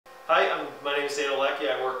name's Dan Alecki.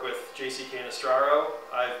 I work with JC Cannistraro.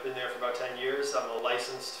 I've been there for about 10 years. I'm a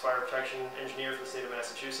licensed fire protection engineer for the state of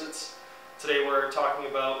Massachusetts. Today we're talking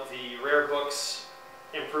about the rare books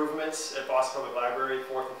improvements at Boston Public Library,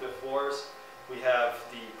 4th and 5th floors. We have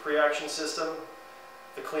the pre-action system,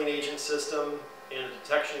 the clean agent system, and the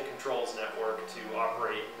detection and controls network to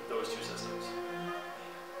operate those two systems.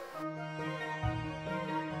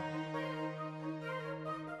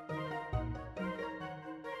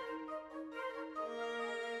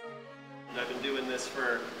 I've been doing this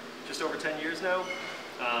for just over 10 years now,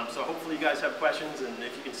 so hopefully you guys have questions, and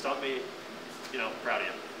if you can stump me, proud of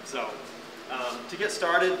you. So to get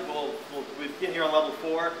started, we begin here on level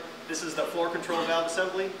 4. This is the floor control valve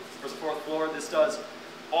assembly for the 4th floor. This does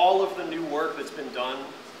all of the new work that's been done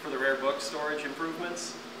for the rare book storage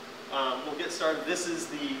improvements. We'll get started. This is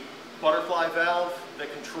the butterfly valve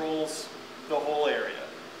that controls the whole area.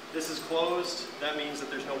 This is closed. That means that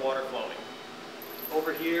there's no water flowing.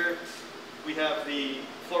 Over here, we have the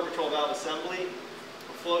floor control valve assembly,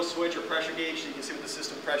 a flow switch or pressure gauge so you can see what the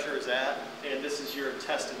system pressure is at, and this is your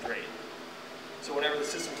test and drain. So whenever the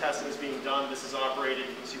system testing is being done, this is operated.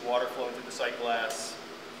 You can see water flowing through the sight glass,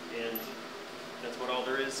 and that's what all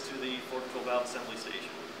there is to the floor control valve assembly station.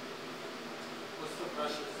 What's the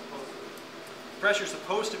pressure supposed to be? Pressure is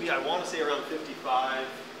supposed to be, I want to say, around 55,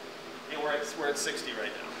 and we're at 60 right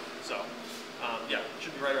now. So yeah, it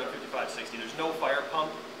should be right around 55, 60. There's no fire pump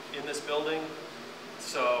in this building,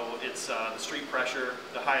 so it's the street pressure.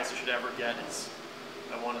 The highest it should ever get is,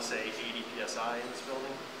 I want to say, 80 psi in this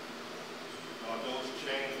building. Are those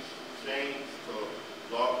chains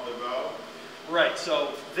to lock the valve? Right.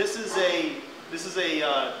 So this is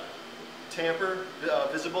a tamper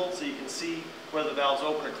visible, so you can see whether the valve's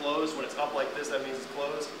open or closed. When it's up like this, that means it's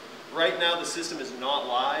closed. Right now, the system is not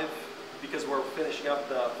live because we're finishing up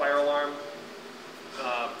the fire alarm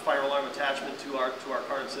attachment to our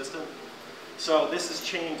current system. So this is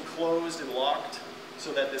chained closed and locked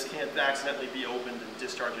so that this can't accidentally be opened and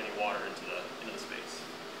discharge any water into the space.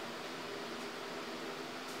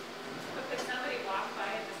 But could somebody walk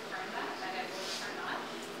by and just turn that and it will turn on?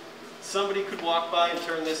 Somebody could walk by and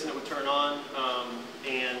turn this and it would turn on,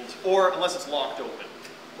 or unless it's locked open.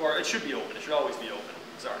 Or it should be open. It should always be open.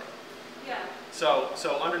 Sorry. Yeah. So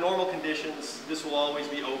under normal conditions, this will always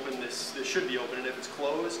be open. This should be open, and if it's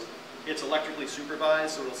closed, it's electrically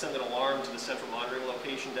supervised, so it'll send an alarm to the central monitoring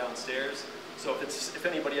location downstairs. So if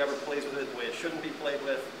anybody ever plays with it the way it shouldn't be played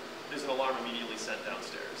with, there's an alarm immediately sent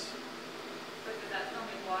downstairs. But does that tell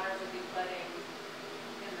me water would be flooding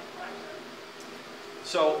in the collector?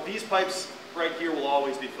 So these pipes right here will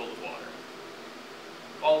always be filled with water,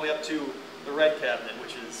 all the way up to the red cabinet,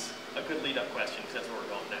 which is a good lead-up question because that's where we're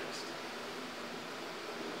going next.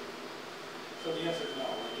 So the answer is no.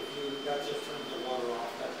 Like that just turns the water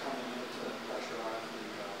off. That's coming into the pressure out of the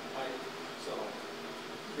pipe. So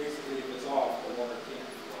basically, if it's off, the water can't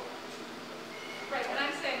flow. Right, but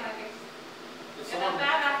I'm saying like if a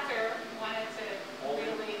bad actor wanted to all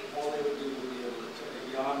they would do would be able to turn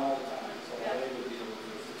it on all the time. So all they would be able to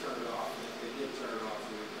do is to turn it off. And if they did turn it off,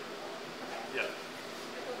 they would get the water. Yeah.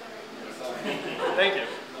 So, Thank you.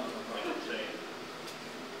 no problem.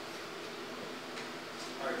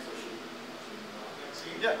 All right, so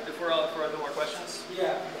Yeah, if we're no more questions.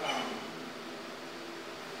 yeah,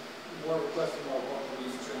 more of a question about what we're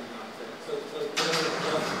being trained on today. So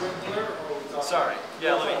sprinkler, or we talking? Sorry.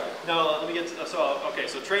 Yeah. No, Let me get.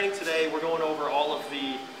 So training today. We're going over all of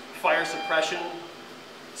the fire suppression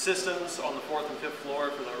systems on the 4th and 5th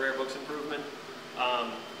floor for the rare books improvement.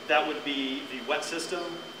 That would be the wet system,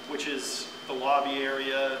 which is the lobby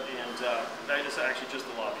area, and that is actually just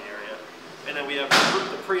the lobby area. And then we have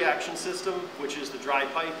the pre-action system, which is the dry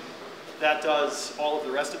pipe. That does all of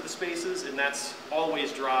the rest of the spaces, and that's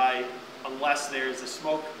always dry unless there's a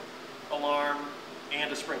smoke alarm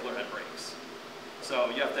and a sprinkler head breaks. So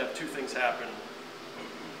you have to have two things happen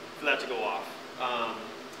for that to go off.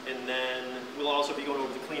 And then we'll also be going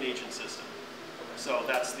over the clean agent system. So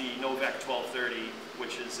that's the Novec 1230,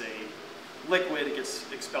 which is a liquid. It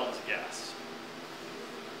gets expelled as a gas.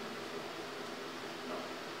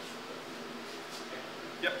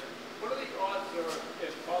 Yep. What are the odds, or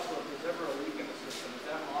if possible, if there's ever a leak in the system? Is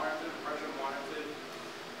that monitored, pressure monitored?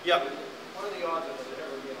 Yep. What are the odds of there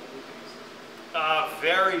ever being a leak in the system?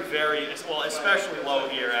 Very, well, especially low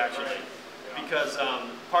here, actually. Because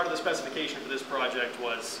part of the specification for this project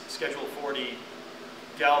was Schedule 40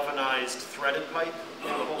 galvanized threaded pipe in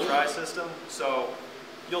the whole dry system. So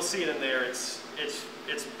you'll see it in there. It's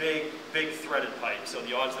big threaded pipe. So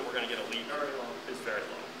the odds that we're going to get a leak is very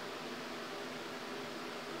low.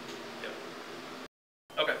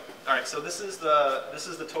 Okay. All right. Correct. So this is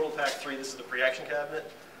the Total Pack 3. This is the pre-action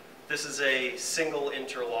cabinet. This is a single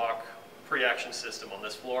interlock pre-action system on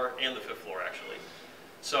this floor and the 5th floor actually.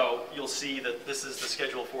 So you'll see that this is the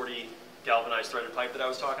Schedule 40 galvanized threaded pipe that I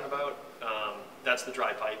was talking about. That's the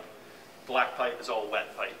dry pipe. Black pipe is all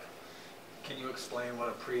wet pipe. Can you explain what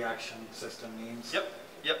a pre-action system means?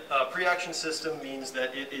 Yep. Pre-action system means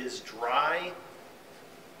that it is dry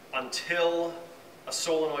until a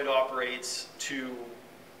solenoid operates to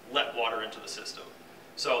let water into the system.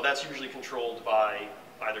 So that's usually controlled by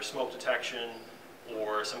either smoke detection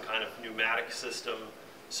or some kind of pneumatic system.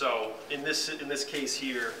 So in this case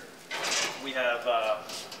here, we have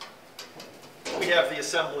the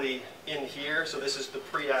assembly in here. So this is the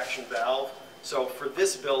pre-action valve. So for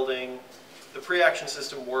this building, the pre-action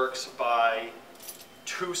system works by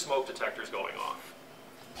 2 smoke detectors going off.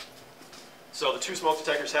 So the 2 smoke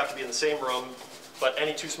detectors have to be in the same room, but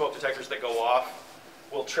any 2 smoke detectors that go off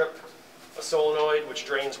will trip a solenoid which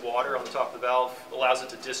drains water on the top of the valve, allows it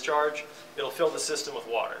to discharge. It'll fill the system with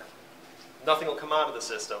water. Nothing will come out of the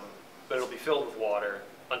system, but it'll be filled with water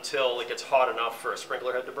until it gets hot enough for a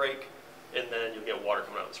sprinkler head to break, and then you'll get water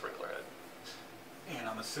coming out of the sprinkler head. And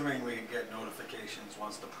I'm assuming we get notifications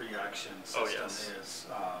once the pre-action system is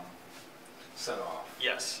set off.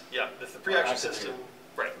 Yes, yeah, the pre-action system,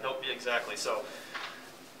 right, nope, exactly. So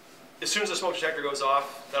as soon as the smoke detector goes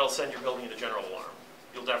off, that'll send your building into general alarm.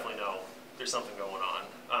 You'll definitely know there's something going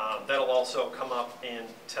on. That'll also come up and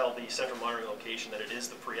tell the central monitoring location that it is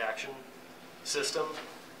the pre-action system.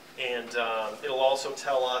 And it'll also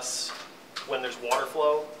tell us when there's water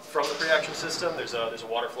flow from the pre-action system. There's a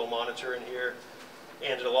water flow monitor in here.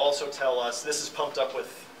 And it'll also tell us, this is pumped up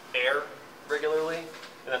with air regularly, and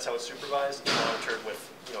that's how it's supervised. It's monitored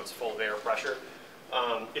with, it's full of air pressure.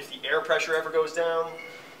 If the air pressure ever goes down,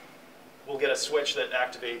 we'll get a switch that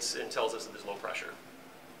activates and tells us that there's low pressure.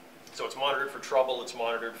 So it's monitored for trouble, it's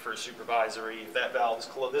monitored for supervisory. If that valve is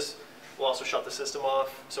closed, this will also shut the system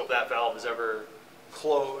off. So if that valve is ever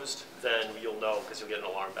closed, then you'll know because you'll get an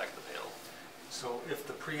alarm back to the panel. So if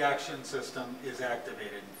the pre-action system is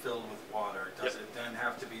activated and filled with water, does it then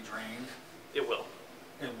have to be drained? It will.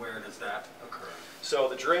 And where does that occur? So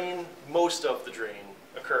the drain, most of the drain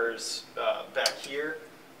occurs back here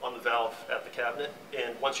on the valve at the cabinet.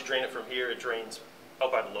 And once you drain it from here, it drains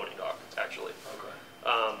out by the loading dock, actually.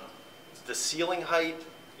 Okay. The ceiling height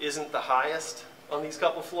isn't the highest on these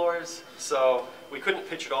couple floors, so we couldn't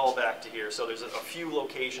pitch it all back to here. So there's a few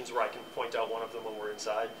locations where I can point out one of them when we're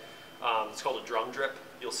inside. It's called a drum drip.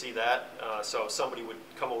 You'll see that. So somebody would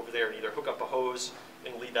come over there and either hook up a hose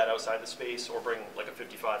and lead that outside the space, or bring like a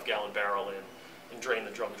 55-gallon barrel in and drain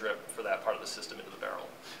the drum drip for that part of the system into the barrel.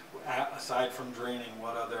 Aside from draining,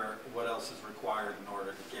 what else is required in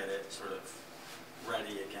order to get it sort of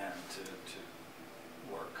ready again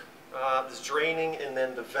to work? There's draining, and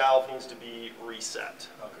then the valve needs to be reset.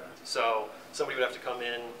 Okay. So somebody would have to come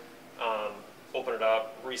in, open it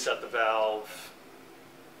up, reset the valve,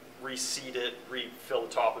 reseat it, refill the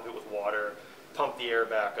top of it with water, pump the air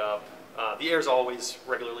back up. The air is always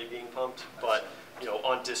regularly being pumped, but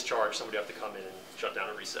on discharge, somebody would have to come in and shut down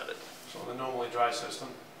and reset it. So the normally dry system?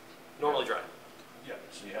 Normally dry. Yeah,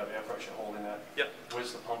 so you have air pressure holding that? Yep.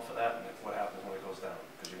 Where's the pump for that, and what happens when it goes down?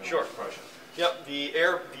 Because you're Sure. going to lose pressure. Yep, the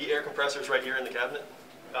air compressor is right here in the cabinet.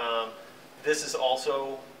 This is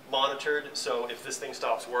also monitored, so if this thing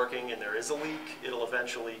stops working and there is a leak, it'll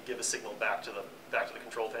eventually give a signal back to the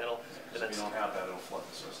control panel. So if you don't have that, it'll flood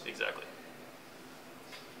the system. Exactly.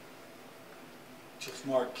 Just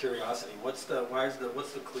more curiosity. What's the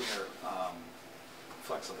clear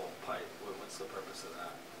flexible pipe? What's the purpose of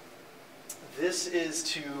that? This is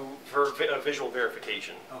visual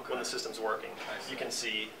verification when the system's working. You can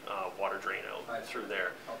see water drain out through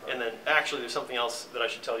there. Okay. And then actually there's something else that I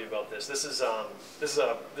should tell you about this. This is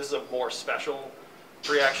a more special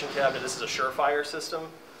pre-action cabinet. This is a Surefire system.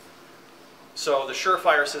 So the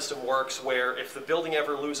Surefire system works where if the building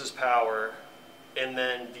ever loses power and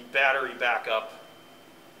then the battery backup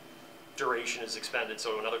duration is expended,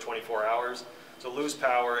 so another 24 hours, so lose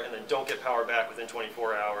power and then don't get power back within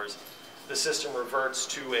 24 hours, the system reverts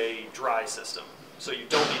to a dry system. So you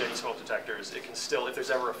don't need any smoke detectors. It can still, if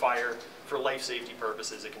there's ever a fire, for life safety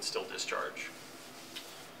purposes, it can still discharge.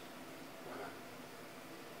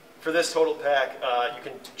 For this total pack, you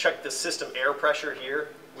can check the system air pressure here,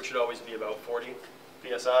 which should always be about 40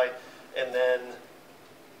 psi, and then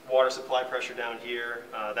water supply pressure down here,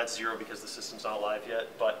 that's 0 because the system's not live yet.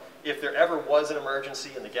 But if there ever was an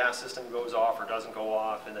emergency and the gas system goes off or doesn't go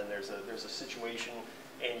off, and then there's a situation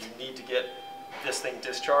and you need to get this thing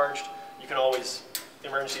discharged, you can always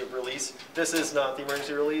emergency release. This is not the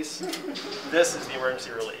emergency release. This is the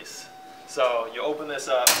emergency release. So you open this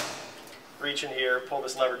up, reach in here, pull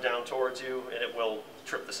this lever down towards you, and it will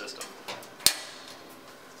trip the system.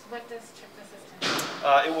 What does trip the system?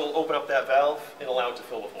 It will open up that valve and allow it to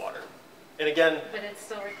fill with water. And again, But it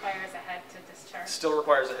still requires a head to discharge. still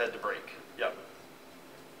requires a head to break. Yep,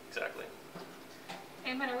 exactly.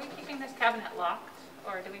 Eamon, are we keeping this cabinet locked,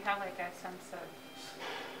 or do we have like a sense of?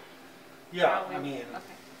 Yeah, how we- I mean,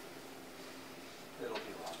 Okay. it'll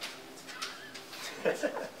be locked.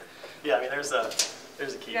 Yeah, I mean there's a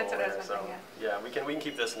keyhole That's what I was there, so wondering, yeah, we can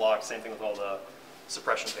keep this locked. Same thing with all the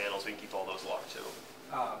suppression panels. We can keep all those locked too.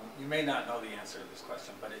 You may not know the answer to this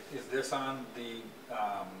question, but is this on the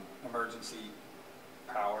emergency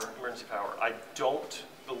power? Emergency power. I don't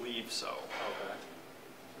believe so, Okay,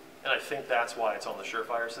 and I think that's why it's on the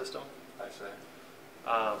Surefire system. I see.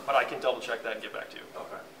 But I can double check that and get back to you.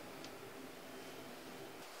 Okay.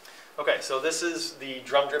 Okay, so this is the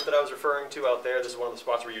drum drip that I was referring to out there. This is one of the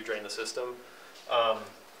spots where you drain the system.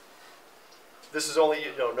 This is only,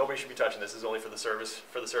 nobody should be touching this. This is only for the service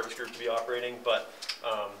group to be operating. But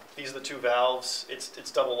these are the two valves.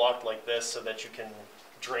 It's double locked like this so that you can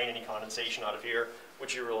drain any condensation out of here,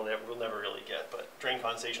 which you will never really get. But drain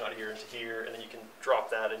condensation out of here into here, and then you can drop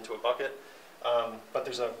that into a bucket. But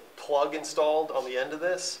there's a plug installed on the end of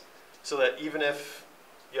this, so that even if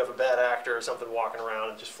you have a bad actor or something walking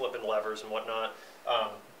around and just flipping levers and whatnot,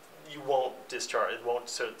 you won't discharge. It won't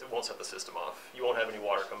set the system off. You won't have any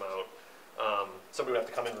water come out. Somebody would have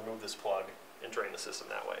to come in, remove this plug, and drain the system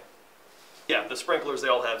that way. Yeah, the sprinklers, they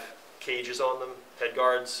all have cages on them, head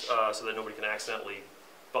guards, so that nobody can accidentally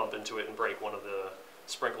bump into it and break one of the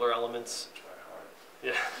sprinkler elements.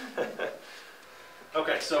 Yeah.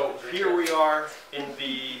 Okay, so here we are in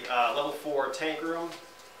the level 4 tank room.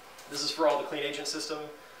 This is for all the clean agent system.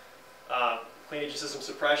 Clean agent system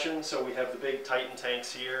suppression, so we have the big Titan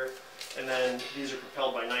tanks here, and then these are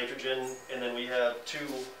propelled by nitrogen, and then we have 2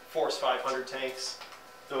 Force 500 tanks.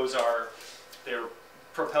 They're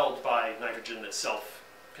propelled by nitrogen that's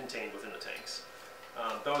self-contained within the tanks.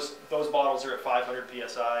 Those bottles are at 500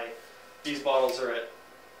 psi. These bottles are at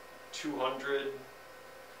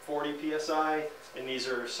 240 psi, and these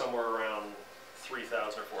are somewhere around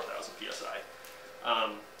 3,000 or 4,000 psi.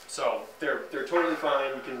 So they're totally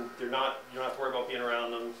fine. You don't have to worry about being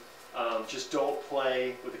around them. Just don't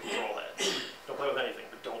play with the control heads. Don't play with anything,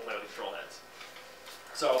 but don't play with the control heads.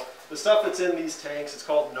 So the stuff that's in these tanks, it's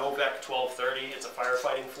called Novec 1230. It's a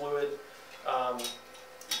firefighting fluid.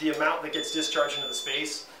 The amount that gets discharged into the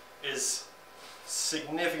space is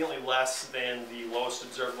significantly less than the lowest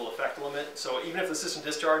observable effect limit. So even if the system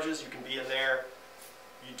discharges, you can be in there.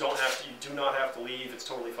 You do not have to leave. It's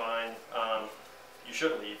totally fine. You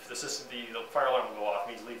should leave. The fire alarm will go off.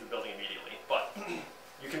 It means leave the building immediately. But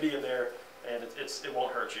you can be in there, and it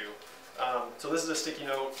won't hurt you. So this is a sticky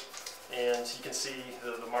note, and you can see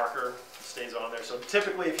the marker stays on there. So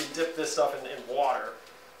typically, if you dip this stuff in water,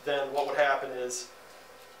 then what would happen is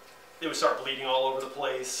it would start bleeding all over the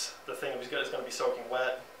place. The thing is going to be soaking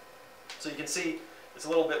wet. So you can see it's a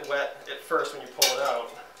little bit wet at first when you pull it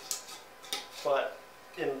out, but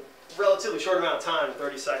in a relatively short amount of time,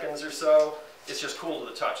 30 seconds or so, it's just cool to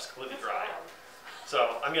the touch. It's completely dry.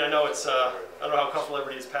 So, I mean, I know it's, I don't know how comfortable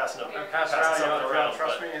everybody is passing something around.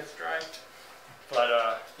 Trust me, it's dry.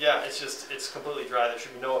 But yeah, it's completely dry. There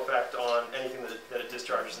should be no effect on anything that it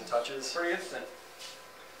discharges and touches. Pretty instant.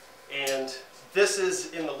 And this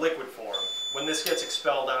is in the liquid form. When this gets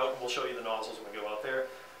expelled out, we'll show you the nozzles when we go out there.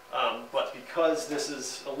 But because this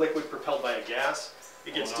is a liquid propelled by a gas,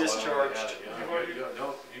 it gets discharged. You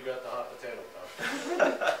got the hot potato.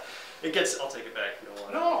 It gets, I'll take it back if you don't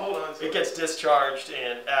want it. No, hold on. It gets discharged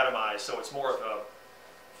and atomized, so it's more of a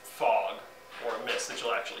fog or a mist that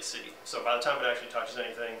you'll actually see. So by the time it actually touches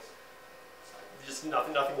anything, just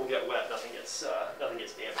nothing will get wet, nothing gets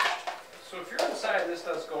damaged. So if you're inside, this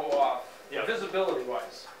does go off. Yeah.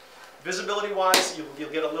 Visibility-wise. Visibility-wise, you'll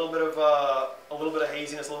get a little bit of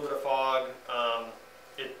haziness, a little bit of fog.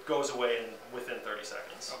 It goes away within 30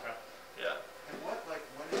 seconds. Okay. Yeah. And when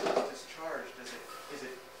it is discharged, is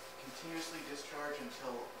it continuously discharged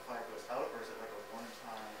until the fire goes out, or is it like a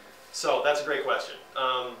one-time? So that's a great question.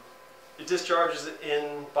 It discharges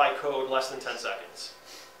by code less than 10 seconds.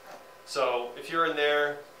 So if you're in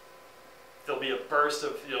there, there'll be a burst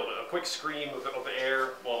of, a quick scream of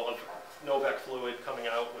air, of Novec fluid coming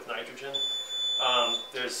out with nitrogen.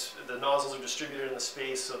 The nozzles are distributed in the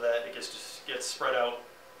space so that it gets spread out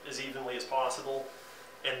as evenly as possible.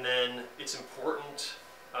 And then it's important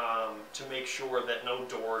to make sure that no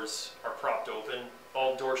doors are propped open.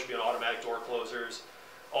 All doors should be on automatic door closers.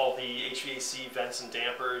 All the HVAC vents and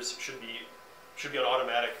dampers should be on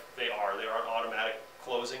automatic. They are on automatic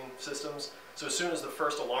closing systems. So as soon as the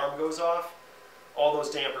first alarm goes off, all those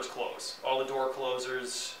dampers close. All the door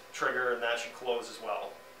closers trigger, and that should close as well.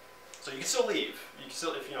 So you can still leave. You can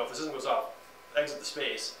still, if the system goes off, exit the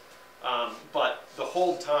space. But the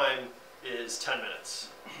hold time is 10 minutes,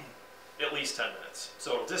 at least 10 minutes.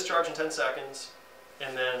 So it'll discharge in 10 seconds,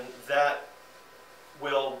 and then that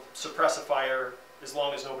will suppress a fire as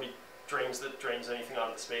long as nobody drains anything out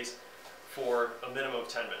of the space for a minimum of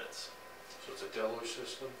 10 minutes. So it's a deluge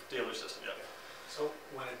system? Deluge system, yeah. So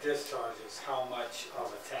when it discharges, how much of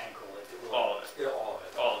a tank will it do? All of it. Yeah, all of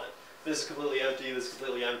it. All of it. This is completely empty, this is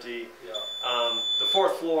completely empty. Yeah. The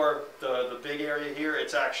fourth floor, the big area here,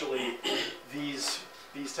 it's actually these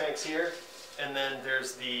tanks here, and then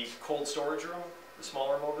there's the cold storage room, the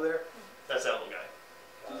smaller room over there. That's that little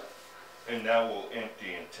guy. And that will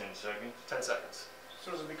empty in 10 seconds? 10 seconds.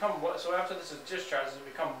 So does it become, so after this is discharged, does it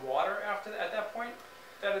become water at that point?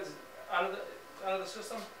 That is out of the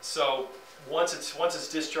system? So once it's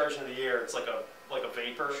discharged into the air, it's like a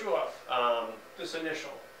vapor. Sure. Um, This initial.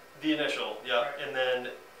 the initial, yeah, Right. and then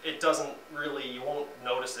it doesn't really, you won't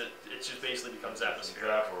notice it. It just basically becomes atmosphere.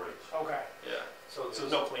 Evaporates. Okay. Yeah. So So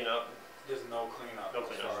no cleanup, there's no cleanup. No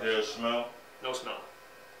cleanup. as far Is there a as- smell? no smell.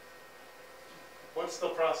 What's the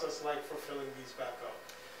process like for filling these back up?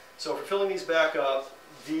 So for filling these back up,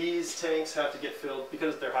 these tanks have to get filled,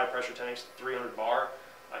 because they're high pressure tanks, 300 bar.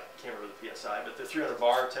 I can't remember the PSI, but they're 300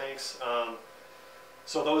 bar tanks.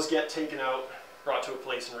 So those get taken out, brought to a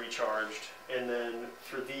place and recharged. And then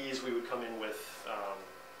for these, we would come in with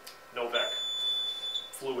Novec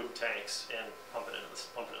fluid tanks and pump it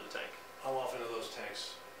into the tank. How often are those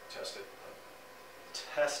tanks tested?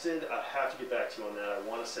 Tested, I have to get back to you on that. I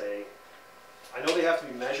want to say, I know they have to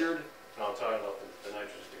be measured. No, I'm talking about the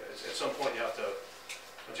nitrogen. At some point you have to,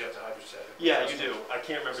 don't you have to hydroset it? Yeah, you do. I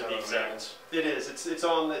can't remember Is that the on the exact. manuals? It is. It's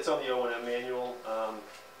on the O&M manual. I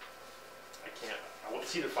can't.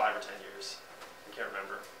 It's either 5 or 10 years. I can't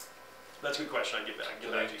remember. That's a good question. I can get back to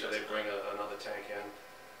you Do guys. they bring another tank in?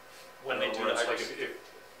 When they do the the like hydros-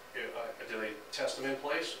 do they test them in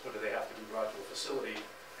place, or do they have to be brought to a facility?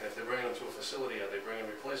 And if they're bringing them to a facility, are they bringing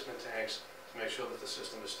replacement tanks to make sure that the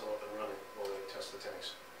system is still up and running while they test the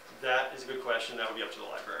tanks? That is a good question. That would be up to the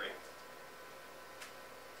library.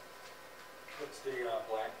 What's the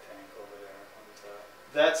black tank over there? What is that?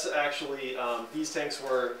 That's actually, these tanks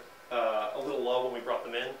were a little low when we brought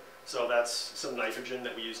them in. So that's some nitrogen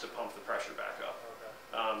that we use to pump the pressure back up.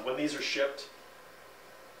 Okay. When these are shipped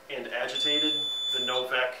and agitated, the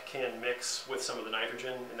Novec can mix with some of the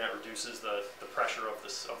nitrogen, and that reduces the pressure of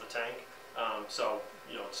the tank. So,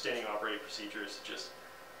 standing operating procedures, just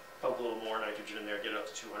pump a little more nitrogen in there, get it up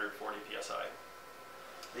to 240 psi.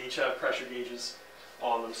 They each have pressure gauges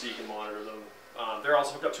on them so you can monitor them. They're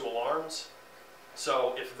also hooked up to alarms.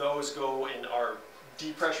 So if those go and are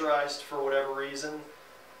depressurized for whatever reason,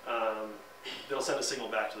 they'll send a signal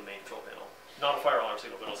back to the main control panel. Not a fire alarm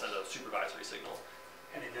signal, but it'll send a supervisory signal.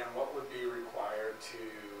 And again, what would be required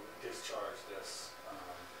to discharge this?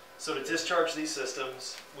 So to discharge these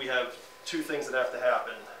systems, we have 2 things that have to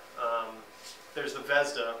happen. There's the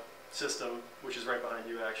VESDA system, which is right behind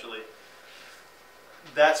you actually.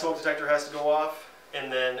 That smoke detector has to go off,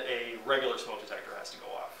 and then a regular smoke detector has to go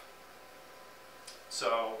off.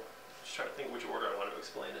 So, just trying to think which order I want to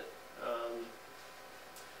explain it.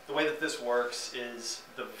 The way that this works is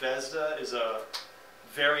the VESDA is a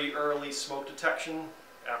very early smoke detection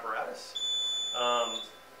apparatus.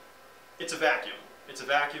 It's a vacuum. It's a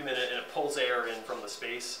vacuum and it pulls air in from the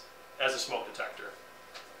space as a smoke detector.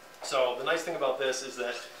 So the nice thing about this is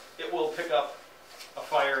that it will pick up a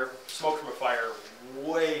fire, smoke from a fire,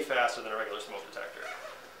 way faster than a regular smoke detector.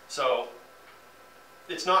 So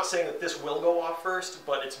it's not saying that this will go off first,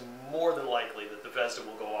 but it's more than likely that the VESDA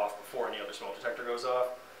will go off before any other smoke detector goes off.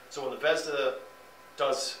 So when the VESDA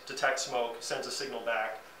does detect smoke, sends a signal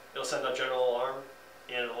back, it'll send a general alarm,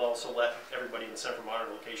 and it'll also let everybody in the central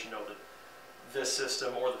monitor location know that this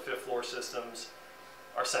system or the 5th floor systems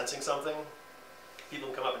are sensing something. People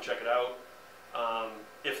can come up and check it out.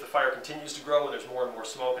 If the fire continues to grow and there's more and more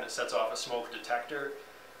smoke and it sets off a smoke detector,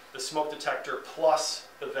 the smoke detector plus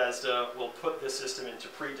the VESDA will put this system into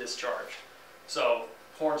pre-discharge. So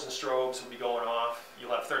horns and strobes will be going off.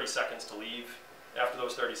 You'll have 30 seconds to leave. After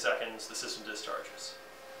those 30 seconds, the system discharges.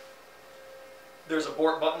 There's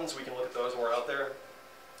abort buttons. We can look at those when we're out there.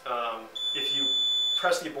 If you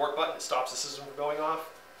press the abort button, it stops the system from going off,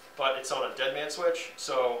 but it's on a dead man switch.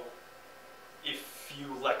 So if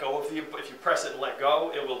you let go of if you press it and let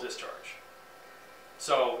go, it will discharge.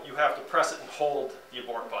 So you have to press it and hold the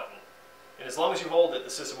abort button. And as long as you hold it, the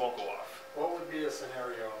system won't go off. What would be a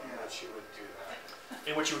scenario in which you would do that?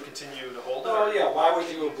 in which you would continue to hold it. Oh, or- yeah, why would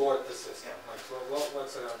you abort the system? Like,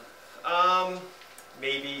 what's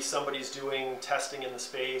Maybe somebody's doing testing in the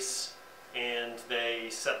space and they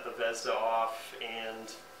set the VESDA off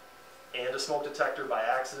and a smoke detector by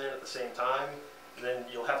accident at the same time. And then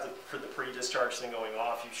you'll have to, for the pre-discharge thing going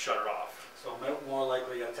off, you shut it off. So more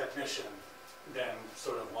likely a technician than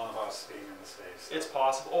sort of one of us being in the space. It's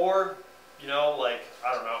possible, or, you know, like,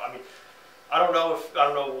 I don't know, I mean, I don't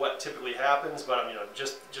know what typically happens, but you know,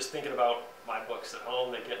 just thinking about my books at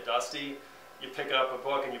home, they get dusty. You pick up a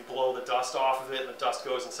book and you blow the dust off of it, and the dust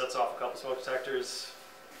goes and sets off a couple smoke detectors.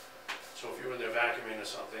 So if you were in there vacuuming or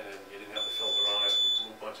something and you didn't have the filter on it, you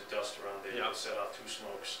blew a bunch of dust around there, you Yep. could set off 2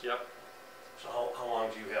 smokes. Yep, So how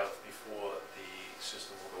long do you have before the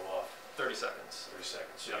system will go off? 30 seconds. 30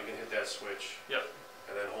 seconds. So Yep. you can hit that switch. Yep.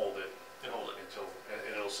 And then hold it And hold it. until, and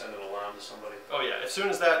it'll send an alarm to somebody. Oh yeah, as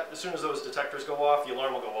soon as those detectors go off, the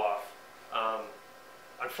alarm will go off.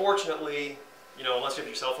 Unfortunately, you know, unless you have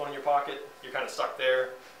your cell phone in your pocket, you're kind of stuck there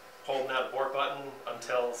holding that abort button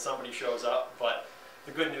until somebody shows up. But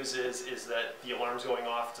the good news is that the alarm's going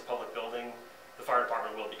off. It's a public building. The fire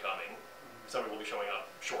department will be coming. Somebody will be showing up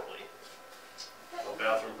shortly. No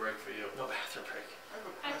bathroom break for you. No bathroom break.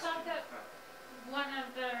 I thought that one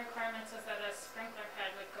of the requirements was that a sprinkler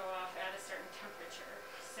head would go off at a certain temperature.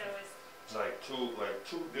 So is, Like two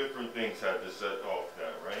different things had to set off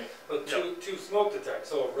that, right? But two smoke detectors,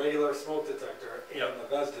 so a regular smoke detector and Yep.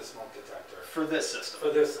 a VESDA smoke detector For this system. for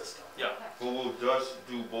this system. Yeah, But will dust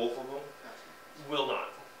do both of them? will not.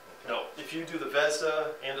 No, if you do the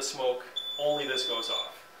VESDA and the smoke, only this goes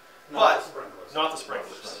off. Not But- the sprinklers. Not the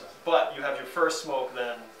sprinklers. But you have your first smoke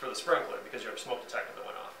then for the sprinkler because you have a smoke detector that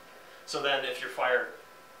went off. So then if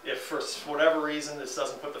for whatever reason this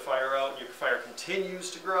doesn't put the fire out, your fire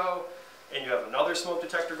continues to grow, and you have another smoke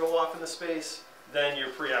detector go off in the space, then your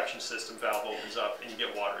pre-action system valve opens up and you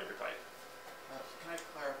get water in your pipe. Can I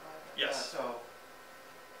clarify? Yes. So,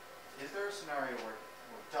 is there a scenario where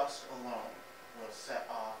dust alone will set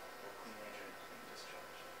off the clean agent being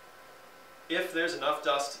discharged? If there's enough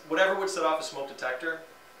dust, whatever would set off a smoke detector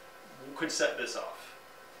could set this off.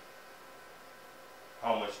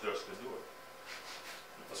 How much dust to do it?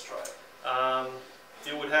 Let's try it.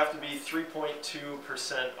 It would have to be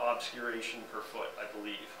 3.2% obscuration per foot, I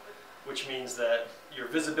believe, which means that your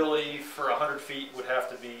visibility for 100 feet would have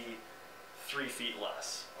to be 3 feet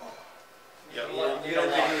less. Yep. You don't think he's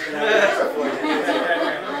gonna have an answer for you?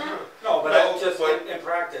 No, but No, just but- in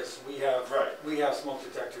practice, we have Right. smoke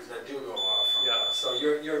detectors that do go off from Yeah. us. So I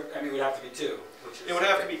mean, it would have to be 2, which is. It would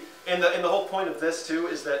have to be, and the whole point of this too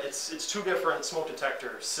is that it's 2 different smoke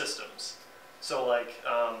detector systems. So like,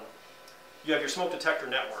 you have your smoke detector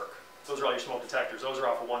network. Those are all your smoke detectors. Those are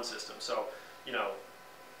off of one system. So, you know,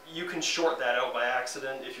 you can short that out by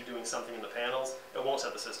accident if you're doing something in the panels. It won't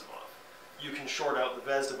set the system off. You can short out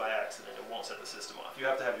the VESDA by accident. It won't set the system off. You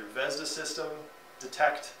have to have your VESDA system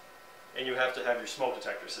detect, and you have to have your smoke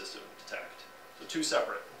detector system detect. So 2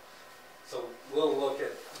 separate. So we'll look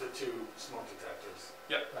at the 2 smoke detectors.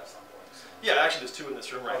 Yep. At some point. So. Yeah, actually there's 2 in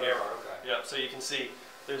this room right Oh, there here. are, okay. Yeah, so you can see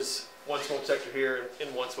there's 1 smoke detector here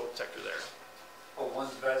and 1 smoke detector there. Oh,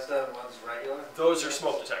 one's VESDA and one's regular? Those are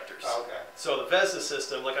smoke detectors. Oh, okay. So the VESDA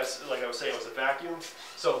system, like I was saying, was a vacuum.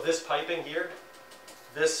 So this piping here,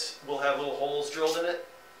 this will have little holes drilled in it,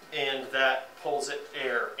 and that pulls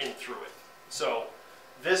air in through it. So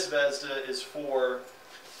this VESDA is for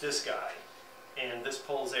this guy, and this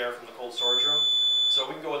pulls air from the cold storage room. So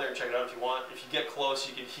we can go in there and check it out if you want. If you get close,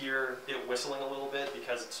 you can hear it whistling a little bit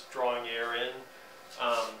because it's drawing air in.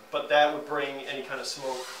 But that would bring any kind of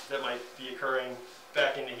smoke that might be occurring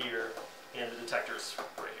back into here, and the detectors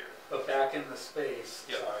right here. But back in the space,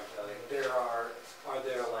 Yep. sorry Kelly, are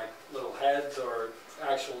there like little heads or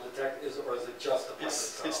actual detectors, or is it just the pipe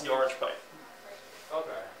itself? It's the orange pipe.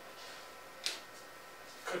 Okay.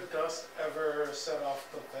 Could dust ever set off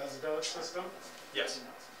the VESDA system? Yes.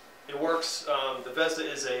 It works, the VESDA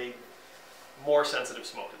is a more sensitive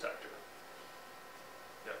smoke detector.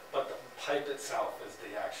 But the pipe itself is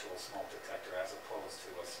the actual smoke detector as opposed to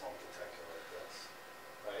a smoke detector like this,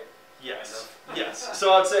 right? Yes, Kind yes.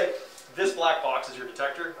 So I'd say this black box is your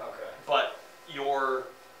detector, Okay. but the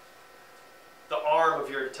arm of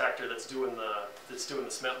your detector that's doing the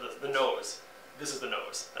smell, the nose. This is the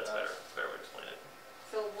nose. That's better way to explain it.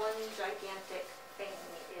 So one gigantic thing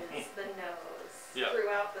is the nose Yeah.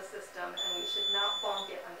 throughout the system, and we should not bonk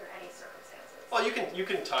it under any circumstances. Well, you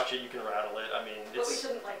can touch it, you can rattle it. I mean, But we it's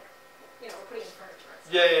shouldn't, like, we're putting in furniture. and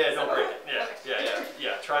stuff. yeah. Don't So- break it. Okay.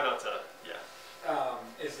 Yeah. Try not to. Yeah.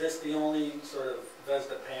 Is this the only sort of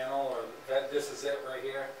VESDA panel, or this is it right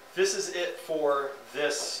here? This is it for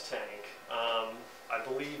this tank.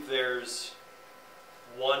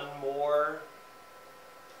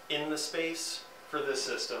 in the space for this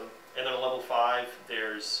system, and then on level 5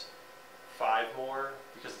 there's 5 more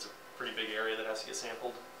because it's a pretty big area that has to get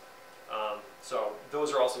sampled. So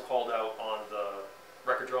those are also called out on the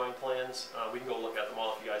record drawing plans. We can go look at them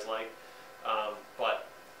all if you guys like. But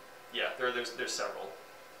yeah, there's several.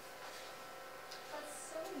 But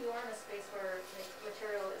so you are in a space where the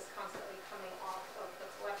material is constantly coming off of the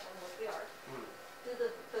collection, which we are. Do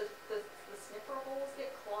the snipper holes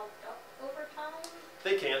get clogged up over time?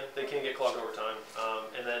 They can get clogged over time.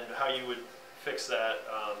 And then how you would fix that,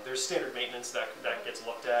 there's standard maintenance that gets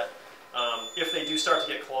looked at. If they do start to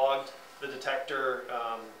get clogged, the detector,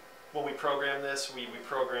 when we program this, we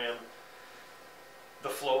program the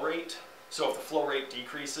flow rate. So if the flow rate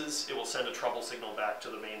decreases, it will send a trouble signal back to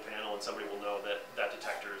the main panel, and somebody will know that that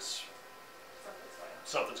detector's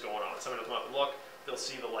something's going on. Somebody will come up and look, they'll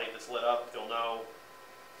see the light that's lit up, they'll know,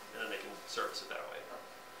 and then they can service it that way.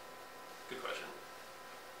 Good question.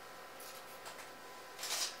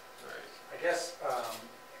 All right. I guess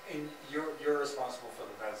you're responsible for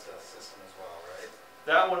the Vesda system as well, right?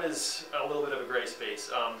 That one is a little bit of a gray space.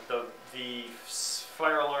 The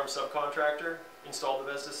fire alarm subcontractor installed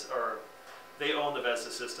the Vesda, or they own the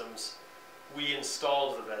Vesda systems. We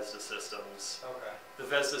installed the Vesda systems. Okay. The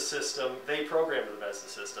Vesda system, they programmed the Vesda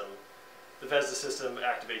system. The Vesda system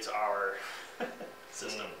activates our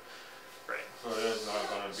system. Right. So there's not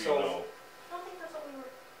going to be So- no. I don't think that's what we were.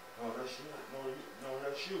 No, that's you. No,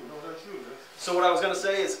 that's you. No, that's you. So what I was going to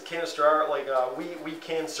say is Cannistraro, like we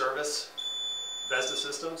can service Vesda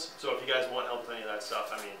systems. So if you guys want help with any of that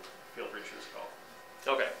stuff, I mean, feel free to shoot us a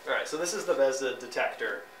call. Okay. All right. So this is the Vesda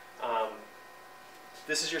detector.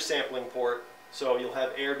 This is your sampling port. So you'll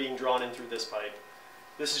have air being drawn in through this pipe.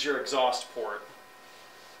 This is your exhaust port.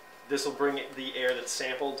 This will bring the air that's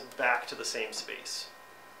sampled back to the same space.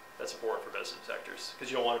 That's important for Vesda detectors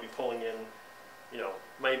because you don't want to be pulling in, you know,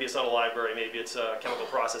 maybe it's not a library, maybe it's a chemical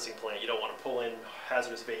processing plant. You don't want to pull in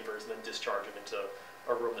hazardous vapors and then discharge them into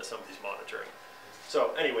a room that somebody's monitoring.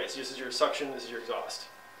 So anyways, this is your suction, this is your exhaust.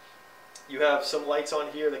 You have some lights on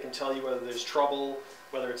here that can tell you whether there's trouble,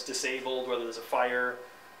 whether it's disabled, whether there's a fire,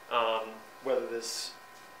 whether there's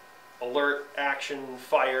alert, action,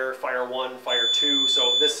 fire, fire 1, fire 2.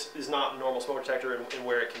 So this is not a normal smoke detector in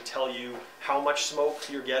where it can tell you how much smoke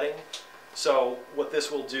you're getting. So what this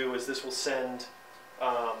will do is this will send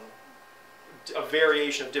a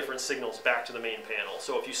variation of different signals back to the main panel.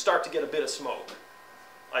 So if you start to get a bit of smoke,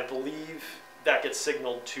 I believe that gets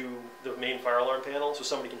signaled to the main fire alarm panel so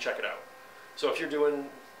somebody can check it out. So if you're doing,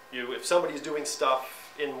 if somebody's doing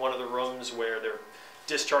stuff in one of the rooms where they're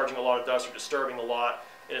discharging a lot of dust or disturbing a lot,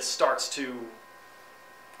 and it starts to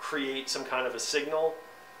create some kind of a signal,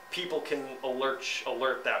 people can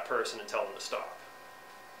alert that person and tell them to stop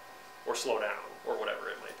or slow down or whatever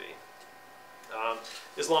it might be.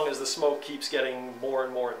 As long as the smoke keeps getting more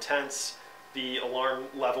and more intense, the alarm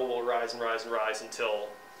level will rise and rise and rise until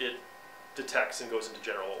it detects and goes into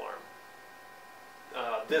general alarm.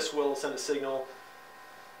 This will send a signal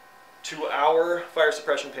to our fire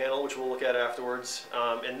suppression panel, which we'll look at afterwards,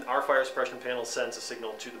 and our fire suppression panel sends a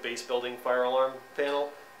signal to the base building fire alarm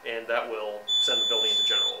panel, and that will send the building into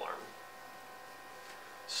general alarm.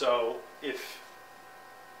 So if,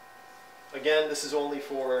 again, this is only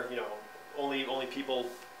for, you know, only people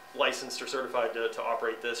licensed or certified to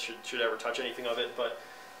operate this should ever touch anything of it, but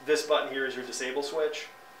this button here is your disable switch.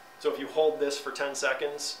 So if you hold this for 10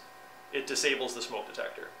 seconds, it disables the smoke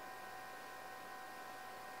detector.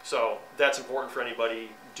 So that's important for anybody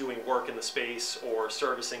doing work in the space or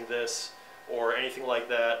servicing this or anything like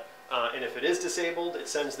that. And if it is disabled, it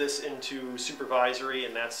sends this into supervisory,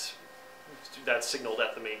 and that's signaled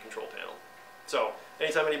at the main control panel. So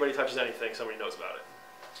anytime anybody touches anything, somebody knows about it.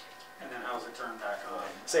 And then how's it turned back on?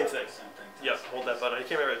 Same thing. Same thing. Yep, hold that button. I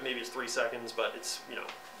can't remember, maybe it's 3 seconds, but it's, you know,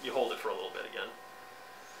 you hold it for a little bit again.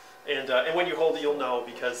 And when you hold it, you'll know,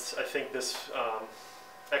 because I think this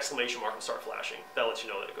exclamation mark will start flashing. That lets you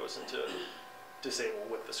know that it goes into disable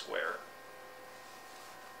with the square.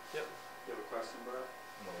 Yep. You have a question, Brett?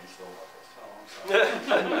 No, you stole my question.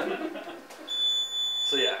 Oh, I'm sorry.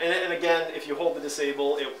 So yeah, and again, if you hold the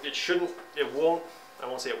disable, it won't, I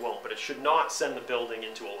won't say it won't, but it should not send the building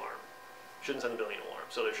into alarm. Shouldn't send the building into alarm.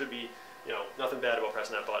 So there should be, you know, nothing bad about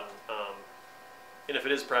pressing that button. And if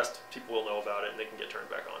it is pressed, people will know about it and they can get turned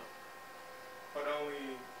back on. But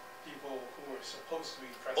only people who are supposed to be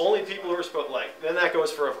pressing. Only people who are supposed, like, then that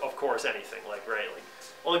goes for, of course, anything, like, right? Like,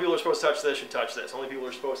 only people who are supposed to touch this should touch this. Only people who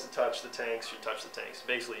are supposed to touch the tanks should touch the tanks.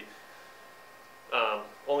 Basically,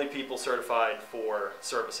 only people certified for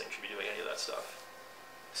servicing should be doing any of that stuff.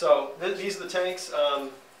 So these are the tanks,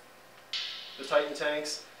 the Titan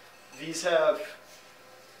tanks. These have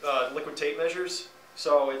liquid tape measures.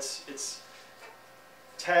 So it's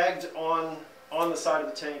tagged on the side of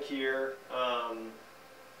the tank here.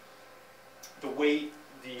 The weight,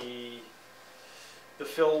 the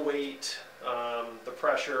fill weight, the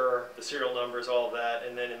pressure, the serial numbers, all of that,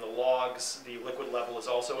 and then in the logs, the liquid level is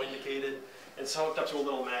also indicated. And it's hooked up to a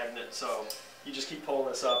little magnet, so you just keep pulling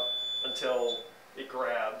this up until it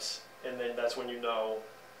grabs, and then that's when you know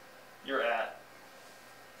you're at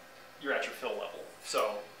your fill level.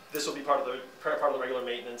 So this will be part of the regular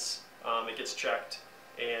maintenance. It gets checked,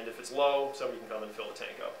 and if it's low, somebody can come and fill the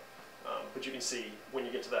tank up. But you can see when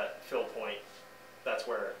you get to that fill point, that's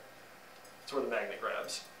where the magnet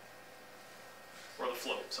grabs, or the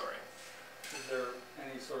float. Sorry. Is there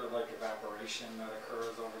any sort of like evaporation that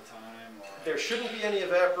occurs over time? Or? There shouldn't be any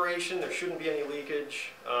evaporation. There shouldn't be any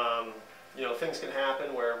leakage. You know, things can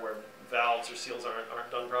happen where valves or seals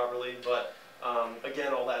aren't done properly. But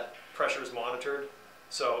again, all that pressure is monitored.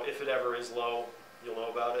 So if it ever is low, you'll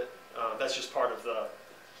know about it. That's just part of the.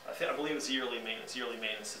 I believe it's yearly maintenance. Yearly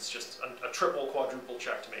maintenance. It's just a triple, quadruple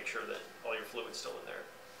check to make sure that all your fluid's still in there.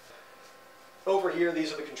 Over here,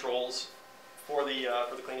 these are the controls for the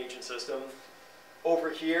clean agent system.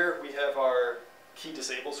 Over here, we have our key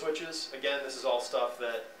disable switches. Again, this is all stuff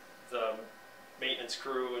that the maintenance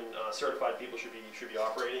crew and certified people should be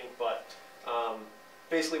operating. But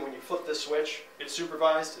basically, when you flip this switch, it's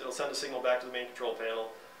supervised. It'll send a signal back to the main control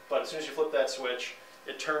panel. But as soon as you flip that switch,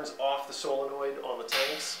 it turns off the solenoid on the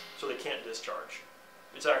tanks, so they can't discharge.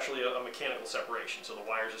 It's actually a mechanical separation, so the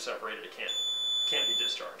wires are separated. It can't be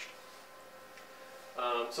discharged.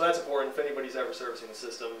 So that's important. If anybody's ever servicing the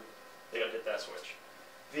system, they gotta hit that switch.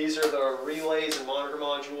 These are the relays and monitor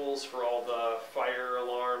modules for all the fire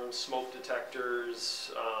alarms, smoke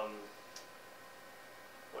detectors,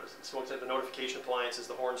 the notification appliances,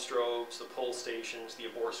 the horn strobes, the pull stations, the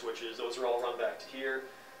abort switches. Those are all run back to here.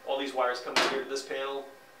 All these wires come here to this panel.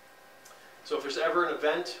 So if there's ever an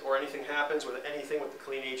event or anything happens with anything with the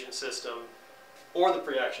clean agent system or the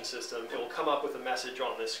pre-action system, it will come up with a message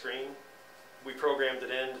on this screen. We programmed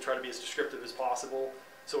it in to try to be as descriptive as possible.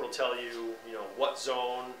 So it'll tell you, what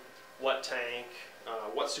zone, what tank,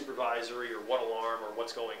 what supervisory, or what alarm, or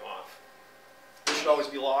what's going off. This should always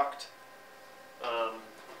be locked.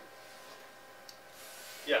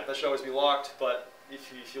 Yeah, that should always be locked. But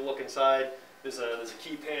if you look inside, there's a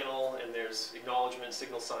key panel, and there's acknowledgement,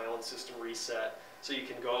 signal silence, system reset. So you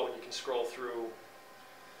can go and you can scroll through.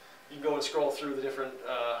 You can go and scroll through the different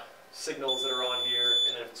signals that are on here,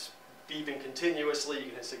 and then if it's beeping continuously, you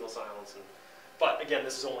can hit signal silence. But again,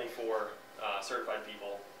 this is only for certified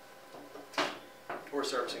people who are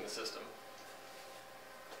servicing the system.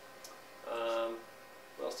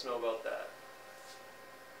 What else to know about that?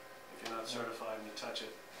 If you're not certified and you touch it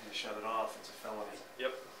and you shut it off, it's a felony.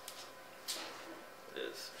 Yep. It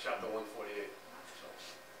is. Chapter 148. So.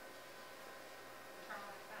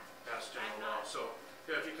 That's general law. So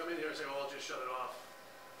yeah, if you come in here and say, "Oh, I'll just shut it off,"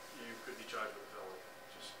 you could be charged with a felony.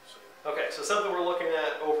 Just so you know. Okay, so something we're looking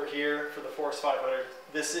at over here for the Force 500.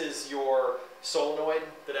 This is your solenoid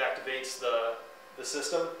that activates the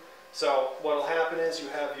system. So what will happen is you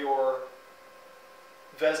have your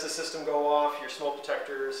VESDA system go off, your smoke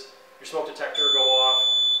detector go off,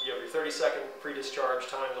 you have your 30-second pre-discharge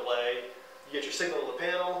time delay, you get your signal to the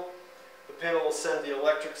panel will send the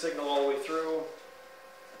electric signal all the way through,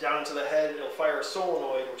 down into the head, it'll fire a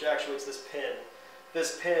solenoid which actuates this pin.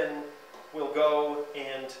 This pin will go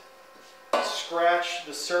and scratch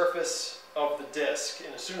the surface of the disc,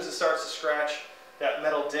 and as soon as it starts to scratch that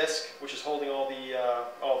metal disc, which is holding all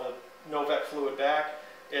the Novec fluid back,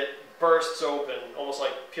 it bursts open, almost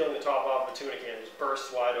like peeling the top off of a tuna can. It just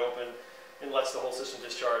bursts wide open and lets the whole system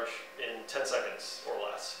discharge in 10 seconds or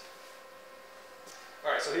less.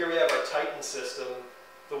 All right, so here we have our Titan system.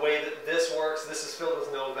 The way that this works, this is filled with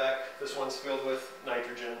Novec, this one's filled with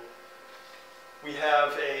nitrogen. We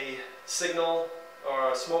have a signal,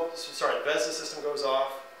 or the VESDA system goes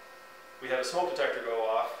off. We have a smoke detector go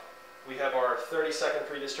off. We have our 30-second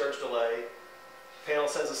pre-discharge delay. Panel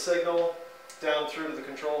sends a signal down through to the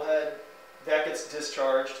control head. That gets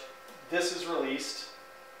discharged. This is released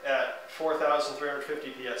at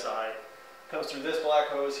 4,350 psi. Comes through this black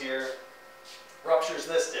hose here, ruptures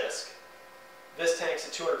this disc. This tank's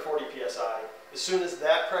at 240 psi. As soon as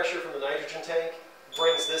that pressure from the nitrogen tank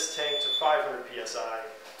brings this tank to 500 psi,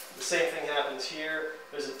 the same thing happens here.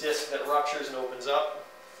 There's a disc that ruptures and opens up,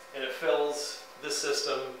 and it fills this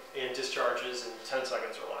system and discharges in 10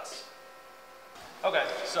 seconds or less. Okay,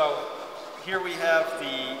 so here we have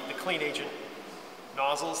the clean agent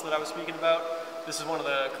nozzles that I was speaking about. This is one of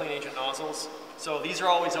the clean agent nozzles. So these are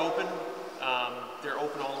always open. They're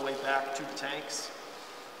open all the way back to the tanks.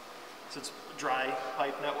 So it's a dry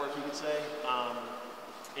pipe network, you could say.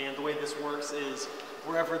 And the way this works is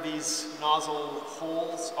wherever these nozzle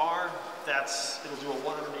holes are, it'll do a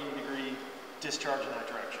 180-degree discharge in that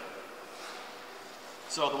direction.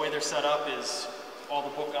 So the way they're set up is all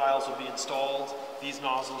the book aisles will be installed. These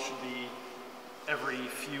nozzles should be every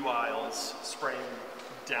few aisles spraying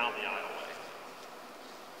down the aisleway.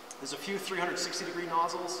 There's a few 360-degree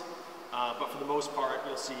nozzles, but for the most part,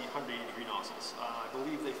 you'll see 180-degree nozzles. I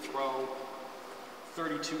believe they throw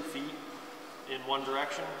 32 feet in one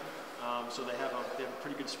direction, so they have a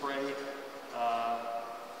pretty good spray.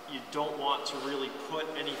 You don't want to really put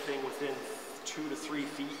anything within 2 to 3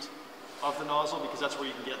 feet of the nozzle because that's where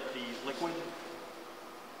you can get the liquid.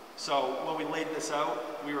 So when we laid this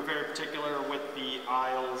out, we were very particular with the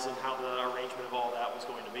aisles and how the arrangement of all that was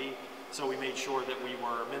going to be. So we made sure that we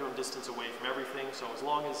were minimum distance away from everything. So as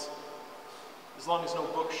long as no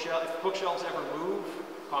bookshelf, if bookshelves ever move,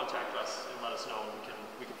 contact us and let us know, and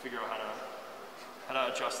we can figure out how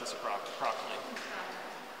to adjust this properly.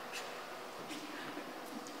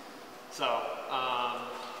 So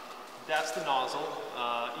that's the nozzle.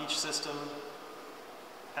 Each system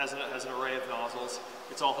has an array of nozzles.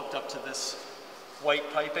 It's all hooked up to this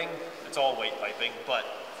white piping. It's all white piping, but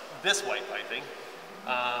this white piping,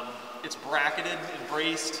 it's bracketed and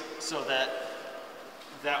braced so that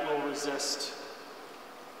will resist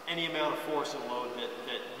any amount of force and load that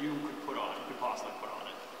you could possibly put on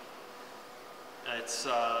it. It's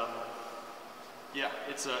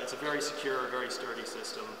it's a very secure, very sturdy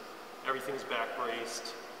system. Everything's back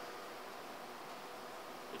braced.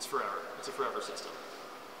 It's forever. It's a forever system.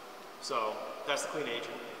 So that's the clean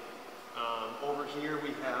agent. Over here we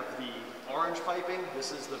have the orange piping.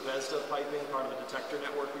 This is the VESDA piping, part of the detector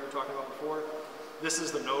network we were talking about before. This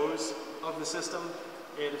is the nose of the system.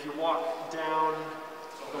 And if you walk down,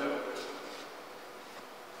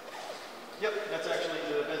 yep, that's actually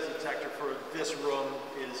the VESDA detector for this room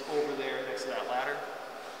is over there next to that ladder.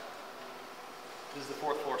 This is the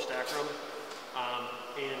 4th floor stack room.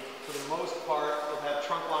 And for the most part, you'll have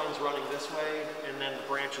trunk lines running this way, and then the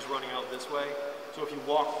branches running out this way. So if you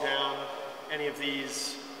walk down any of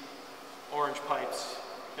these orange pipes,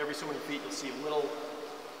 every so many feet you'll see a little,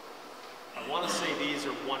 I want to say these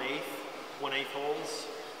are 1/8 holes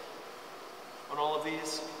on all of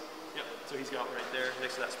these. Yep, so he's got one right there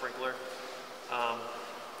next to that sprinkler.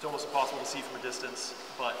 It's almost impossible to see from a distance,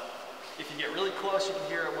 but if you get really close, you can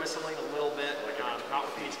hear it whistling a little bit, not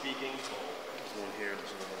with me speaking. There's one here,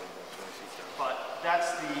 there's another one about 20 feet down. But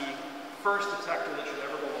that's the first detector that should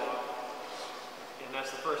ever go off, and that's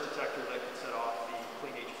the first detector that can set off the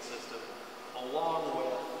clean agent system, along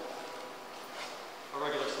with a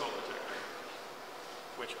regular smoke detector,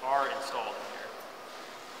 which are installed in here.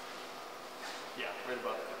 Yeah, right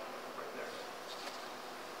above it, right there.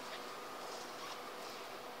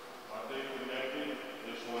 Are they connected?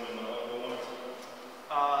 This one and the other one?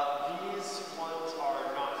 These ones are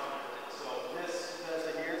not connected. So this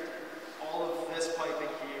VESDA here, all of this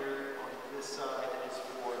piping here on this side is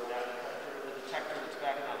for that detector. The detector that's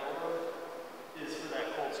back in that little room is for that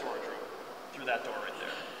cold storage room, through that door right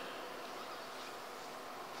there.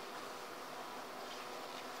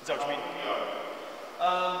 Is that what you mean?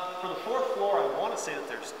 For the 4th floor, I want to say that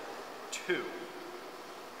there's 2.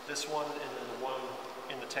 This one and then the one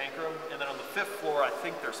in the tank room. And then on the 5th floor, I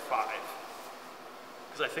think there's 5.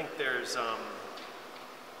 Because I think there's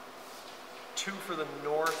 2 for the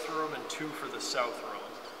north room and 2 for the south room,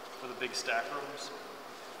 for the big stack rooms.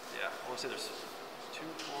 Yeah, I want to say there's 2,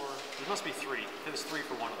 4, there must be 3. I think there's 3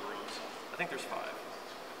 for one of the rooms. I think there's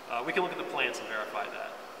 5. We can look at the plans and verify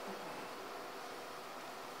that.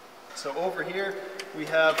 So over here, we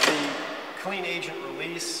have the clean agent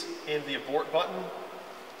release and the abort button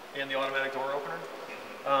and the automatic door opener.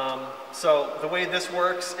 So the way this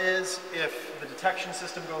works is if the detection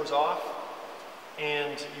system goes off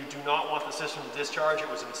and you do not want the system to discharge, it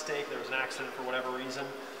was a mistake, there was an accident for whatever reason,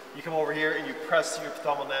 you come over here and you press your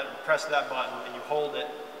thumb on that and press that button and you hold it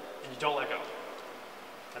and you don't let go.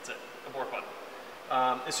 That's it, abort button.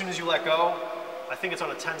 As soon as you let go, I think it's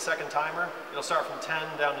on a 10-second timer. It'll start from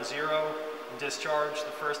 10 down to 0 and discharge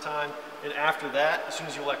the first time. And after that, as soon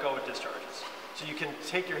as you let go, it discharges. So you can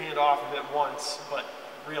take your hand off of it once, but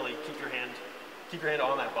really keep your hand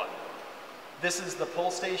on that button. This is the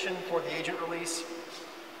pull station for the agent release.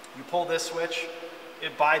 You pull this switch,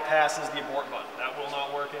 it bypasses the abort button. That will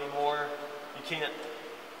not work anymore. You can't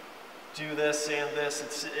do this and this.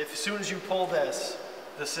 As soon as you pull this,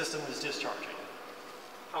 the system is discharging.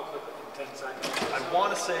 How quick? 10 seconds? I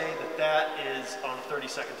want to say that is on a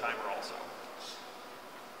 30-second timer also.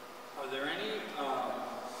 Are there any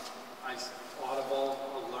audible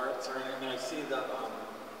alerts concern, I mean, I see the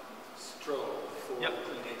strobe for Yep.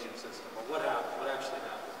 the clean agent system, but what happened? What actually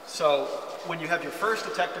happened? So when you have your first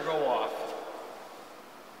detector go off,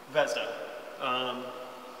 VESDA,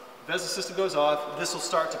 VESDA system goes off, this will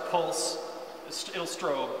start to pulse, it'll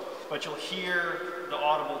strobe, but you'll hear the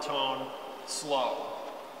audible tone slow,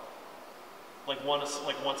 like once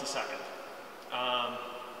a second.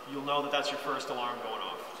 You'll know that that's your first alarm going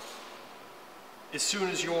off. As soon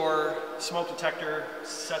as your smoke detector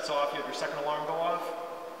sets off, you have your second alarm go off,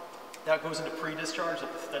 that goes into pre-discharge,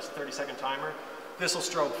 that's the 30-second timer. This will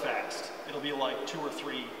strobe fast. It'll be like 2 or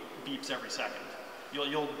 3 beeps every second.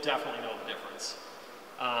 You'll definitely know the difference.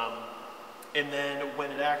 And then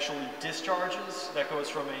when it actually discharges, that goes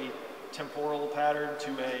from a temporal pattern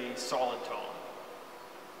to a solid tone.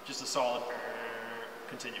 Just a solid,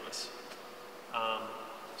 continuous.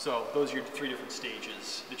 So those are your 3 different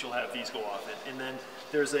stages that you'll have these go off in. And then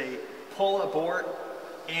there's a pull abort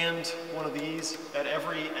and one of these at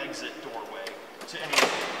every exit doorway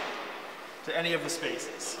to any of the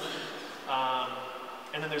spaces.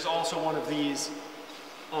 And then there's also one of these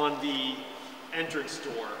on the entrance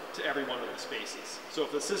door to every one of the spaces. So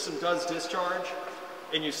if the system does discharge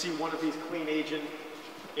and you see one of these clean agent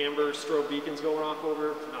amber strobe beacons going off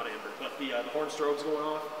over, not amber, but the horn strobes going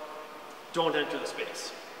off, don't enter the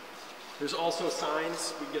space. There's also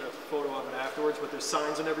signs, we can get a photo of it afterwards, but there's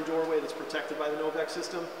signs on every doorway that's protected by the Novec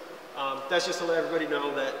system. That's just to let everybody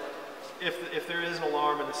know that if there is an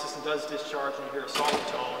alarm and the system does discharge and you hear a solid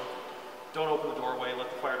tone, don't open the doorway,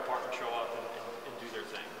 let the fire department show up and do their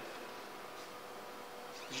thing.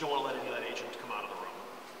 You don't want to let any of that agent come out of the room.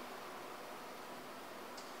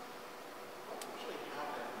 What usually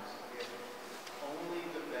happens if only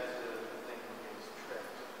the VESDA thing is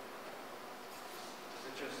tripped? Is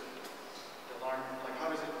it just the alarm, like how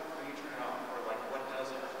do you turn it off? Or like what does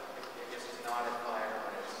it, I guess it's not a fire,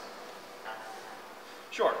 but it's active?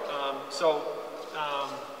 Sure.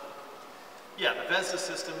 Yeah, the VESDA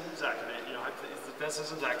system is activated. You know, the VESDA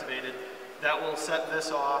system is activated. That will set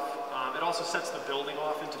this off. It also sets the building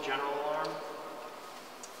off into general alarm.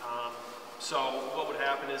 So what would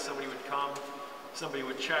happen is somebody would come, somebody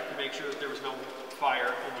would check to make sure that there was no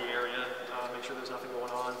fire in the area, make sure there's nothing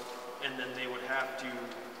going on, and then they would have to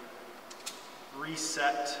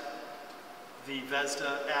reset the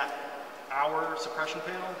VESDA at our suppression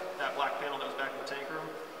panel, that black panel that was back in the tank room,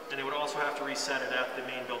 and they would also have to reset it at the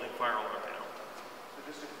main building fire alarm panel. So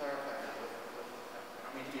just to clarify that,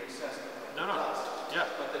 I mean to be excessive, No. dust. Yeah.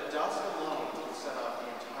 But the dust alone will set off the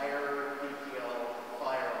entire BPL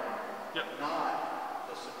fire alarm, Yep. not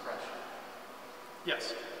the suppression.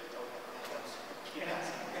 Yes. Okay.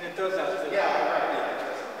 Yes. And it does have to. Yeah, right. Yeah, it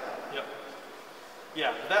does have that. Yep.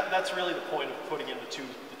 Yeah, that's really the point of putting in the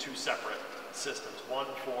two separate systems. One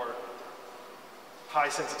for high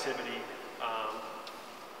sensitivity.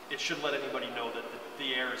 It should let anybody know that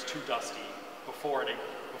the air is too dusty before it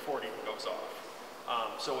even goes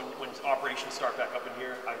off. So when operations start back up in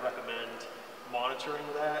here, I recommend monitoring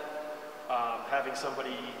that, having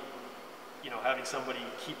somebody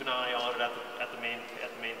keep an eye on it at the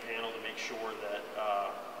main panel to make sure that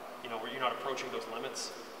you're not approaching those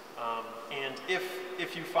limits. And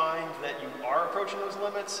if you find that you are approaching those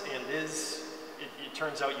limits and it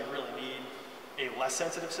turns out you really need a less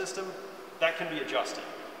sensitive system, that can be adjusted.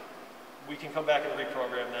 We can come back and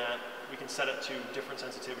reprogram that. We can set it to different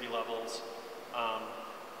sensitivity levels.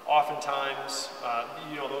 Oftentimes,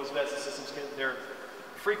 those VESDA systems, they're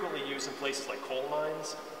frequently used in places like coal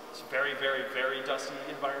mines. It's very, very, very dusty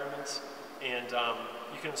environments. And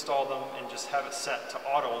you can install them and just have it set to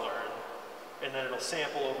auto-learn. And then it'll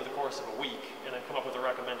sample over the course of a week and then come up with a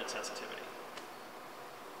recommended sensitivity.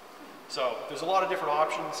 So there's a lot of different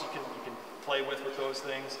options you can play with those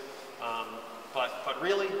things. But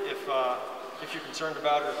really, if you're concerned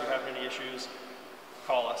about it or if you're having any issues,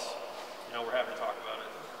 call us. We're happy to talk about it.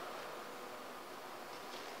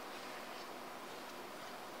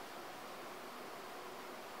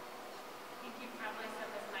 I think you probably said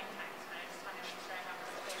this 9 times, but I just want to make sure I have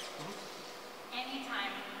this clear.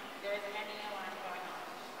 Anytime there's any alarm going on,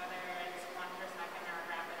 whether it's 1 per second or a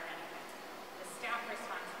rapid or anything, the staff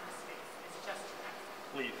response in the space is just to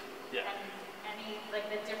exit. Leave. Yeah. And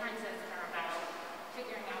the differences are about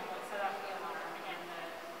figuring out what set off the alarm, and the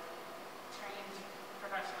trained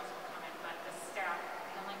professionals will come in, but the staff,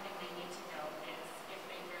 the only thing they need to know is if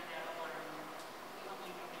they hear that alarm, the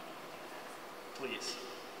only thing they need to do is exit. Please.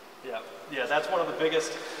 Yeah, that's one of the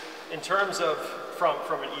biggest, in terms of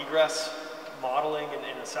from an egress modeling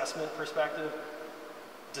and assessment perspective,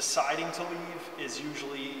 deciding to leave is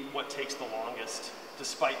usually what takes the longest,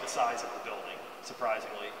 despite the size of the building.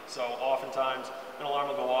 surprisingly. So oftentimes an alarm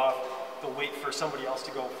will go off, they'll wait for somebody else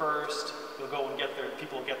to go first, they'll go and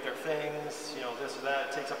people will get their things, you know, this or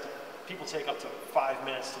that. People take up to 5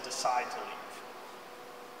 minutes to decide to leave.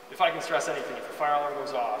 If I can stress anything, if the fire alarm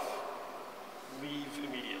goes off, leave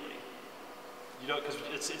immediately. You know, because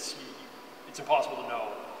it's impossible to know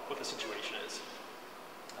what the situation is.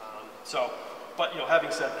 But you know,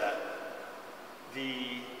 having said that,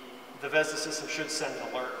 the VESDA system should send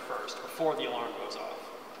an alert first before the alarm goes off.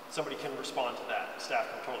 Somebody can respond to that. Staff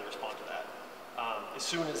can totally respond to that. As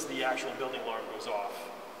soon as the actual building alarm goes off,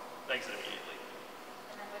 exit immediately.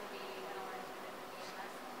 And that would be an alert to the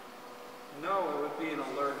EMS? No, it would be an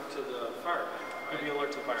alert to the fire pit, It right? would be an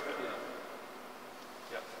alert to the fire pit. Yeah.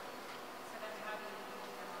 Yep. So then how do you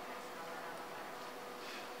organize an alert on the fire?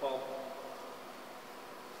 Well,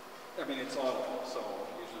 I mean, it's audible, so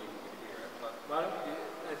usually we would hear it. But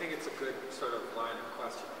I think it's a good sort of line of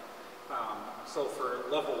questioning. So for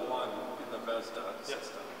level 1 in the VESDA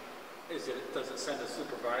system, does it send a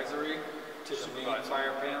supervisory to the main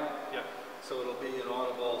fire panel? Yep. So it'll be an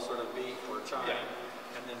audible sort of beep or chime, Yeah.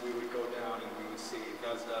 and then we would go down and we would see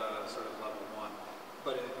VESDA sort of level 1.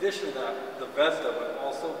 But in addition to that, the VESDA would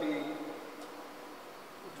also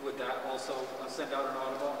send out an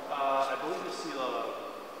audible? I believe you see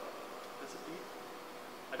does it beep?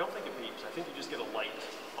 I don't think it beeps. I think you just get a light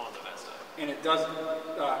on the VESDA. And it doesn't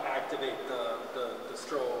activate the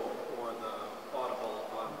strobe or the audible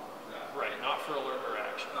on that? Right, not for alert or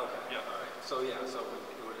action. Okay. Yep. All right. So yeah, so it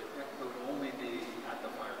would only be at the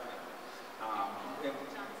fire pit.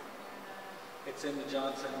 It's in the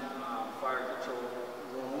Johnson Fire Control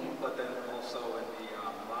Room, but then also in the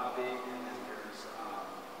lobby, and then there's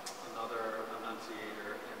another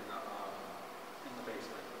annunciator in the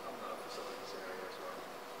basement of the facilities area as well.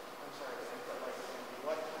 I'm sorry, but like,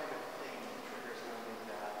 what kind of thing triggers something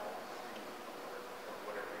that, or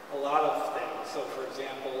whatever? A lot of things. So, for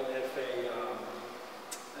example, if a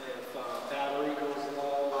battery goes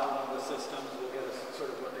low on one of the systems, we'll get a sort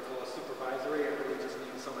of what they call a supervisory. It really just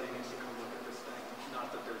means somebody needs to come look at this thing.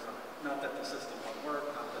 Not that the system won't work,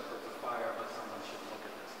 not that there's a fire, but someone should look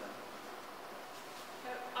at this thing. So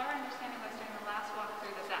our understanding was during the last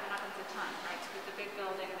walkthrough that happens a ton, right? So with the big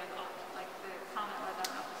building, there's like the comment was, I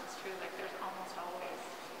don't know if this is true, like there's almost always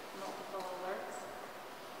multiple alerts.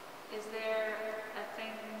 Is there a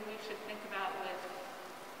thing we should think about with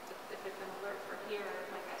if it's an alert for here?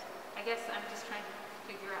 Like I guess I'm just trying to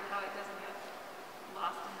figure out how it doesn't get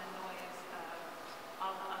lost in the noise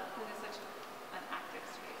of because it's such an active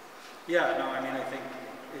space. Yeah, no, I mean, I think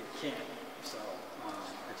it can. So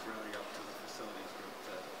it's really up to the facilities group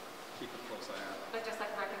to keep a close eye on it. But just like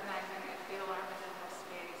recognizing if the alarm is in this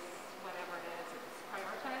space, whatever it is, it's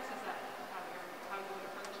prioritized. Is that how you would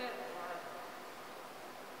approach it,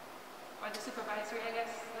 or the supervisory? I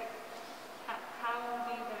guess like how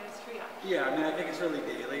do you guys triage? Yeah, I mean, I think it's really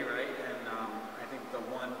daily, right? And I think the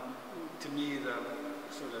one, to me, the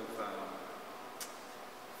sort of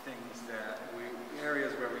things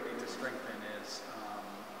areas where we need to strengthen is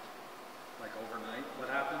like overnight. What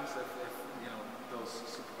happens if you know those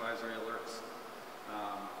supervisory alerts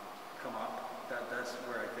come up? That's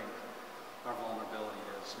where I think our vulnerability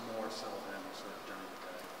is more so than sort of during the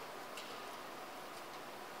day.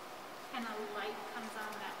 And a light comes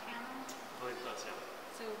on that panel. I believe that's it.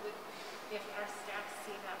 So if our staff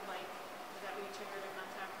see that light, would that be triggered to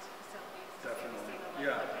contact facilities? Definitely. See the light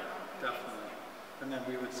Yeah, on the panel? definitely. And then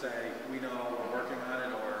we would say, we know we're working on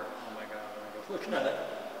it, or, oh my God, I'm going to go looking at it.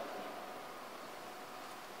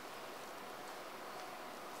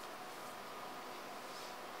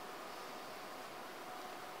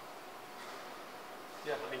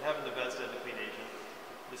 Yeah, I mean, having the VESDA and the clean agent,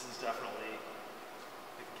 this is definitely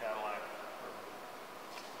like a Cadillac or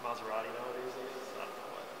Maserati nowadays, I guess. I don't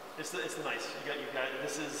know what. It's the nice. You got.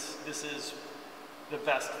 This is the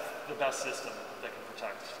best system that can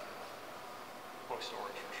protect book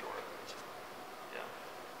storage for sure. Yeah.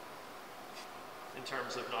 In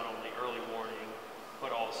terms of not only early warning,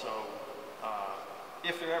 but also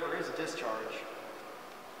if there ever is a discharge,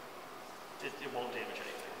 it won't damage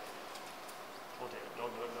anything. Won't damage. No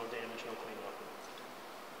damage, no cleanup.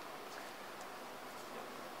 Yeah.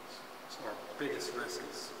 So our biggest risk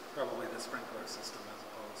is probably the sprinkler system as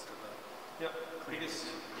opposed to the Biggest,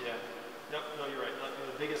 yeah. Yep, no, you're right.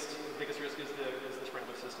 The biggest risk is the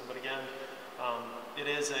sprinkler system. But again, it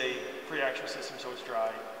is a pre-action system, so it's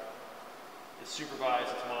dry. It's supervised,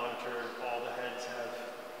 it's monitored. All the heads have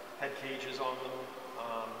head cages on them.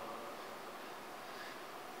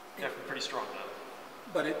 Pretty strong now.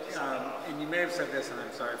 But and you may have said this, and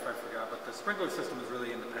I'm sorry if I forgot, but the sprinkler system is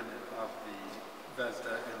really independent of the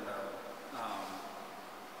VESDA and the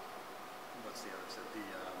what's the other,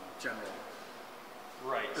 the general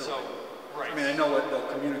Right, building. so, right. I mean, I know what they'll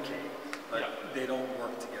communicate, but Yeah. they don't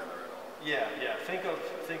work together at all. Yeah, yeah. Think of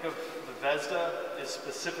the VESDA is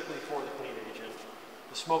specifically for the clean agent.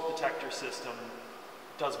 The smoke detector system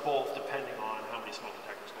does both depending on how many smoke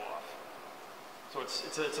detectors go off. So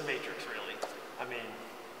it's a matrix really. I mean,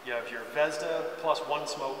 you have your VESDA plus one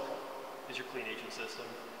smoke is your clean agent system.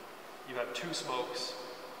 You have two smokes,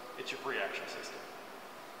 it's your pre-action system.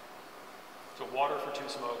 So water for two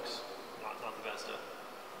smokes, not the VESDA.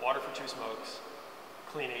 Water for two smokes,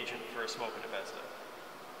 clean agent for a smoke and a VESDA.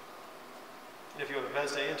 If you have a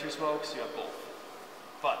VESDA and two smokes, you have both.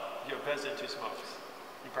 But if you have VESDA and two smokes,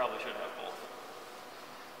 you probably should have both.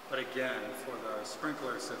 But again, for the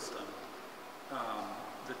sprinkler system,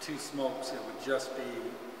 the two smokes, it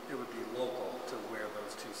would be local to where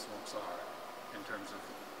those two smokes are in terms of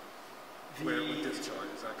where it would discharge.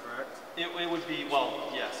 Is that correct? It would be, well,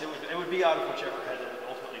 yes, it would be out of whichever head it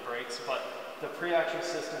ultimately breaks, but the pre-action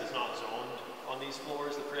system is not zoned on these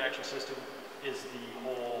floors. The pre-action system is the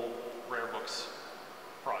whole Rare Books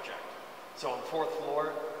project. So on the 4th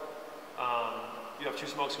floor, you have two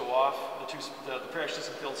smokes go off. The pre-action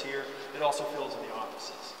system fills here. It also fills in the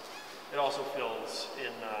offices. It also fills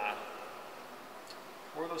in,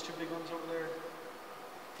 where are those two big rooms over there?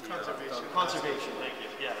 Conservation. Conservation, thank you.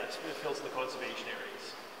 Yeah, it fills in the conservation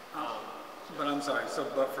areas. But I'm sorry,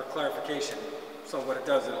 but for clarification, so what it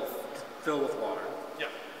does, it'll fill with water. Yeah.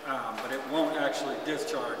 But it won't actually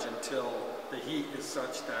discharge until the heat is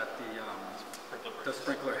such that the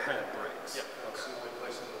sprinkler head breaks. Yeah. That's the only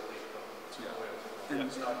place in the leak, though. It's Yeah. nowhere. And-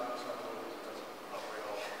 It's not the way it doesn't operate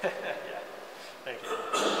all. Yeah, thank you.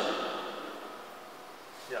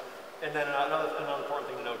 Yeah, and then another important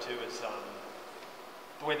thing to know too is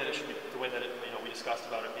the way that it should be, the way that we discussed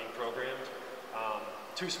about it being programmed.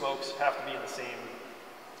 Two smokes have to be in the same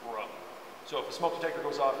row. So if a smoke detector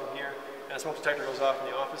goes off in here and a smoke detector goes off in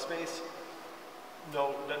the office space,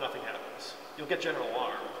 nothing happens. You'll get general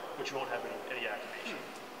alarm, but you won't have any activation.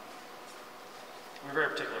 We're very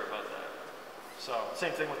particular about that. So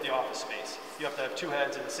same thing with the office space. You have to have two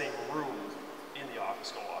heads in the same room in the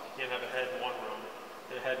office go off. You can't have a head in one room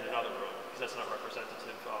and a head in another room because that's not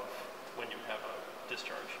representative of when you have a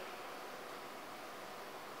discharge.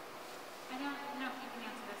 I don't know if you can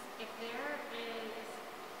answer this.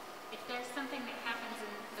 If there's something that happens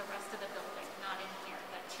in the rest of the building, not in here,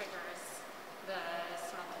 that triggers the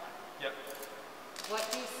smoke alarm. Yep. What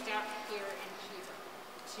do staff hear and hear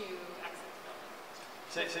to exit the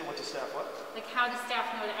building? Say what to staff, what? Like how does staff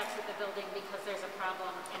know to exit the building because there's a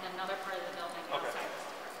problem in another part of the building Okay. outside the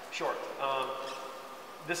store? Sure.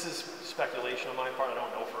 This is speculation on my part. I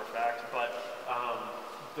don't know for a fact, but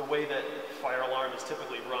the way that fire alarm is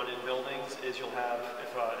typically run in buildings is you'll have,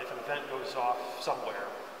 if an event goes off somewhere,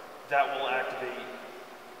 that will activate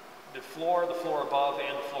the floor above,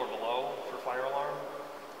 and the floor below for fire alarm.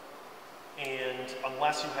 And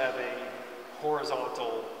unless you have a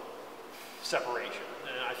horizontal separation,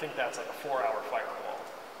 and I think that's like a 4-hour firewall.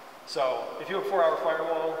 So if you have a 4-hour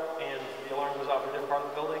firewall and the alarm goes off in a different part of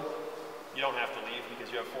the building, you don't have to leave because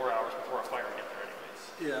you have 4 hours before a fire to get there anyways.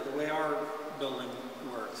 Yeah, the way our building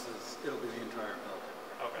works is it'll be the entire building.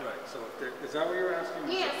 Okay. Right, so is that what you were asking?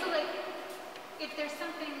 Yeah, so like, if there's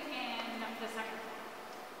something in the second floor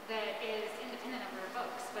that is independent of your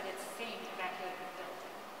books, but it's saying evacuate the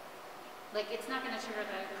building, like, it's not gonna trigger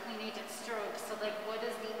the clean agent strobe, so like, what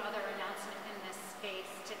is the other announcement in this space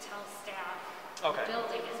to tell staff Okay. the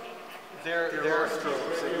building is being evacuated? There are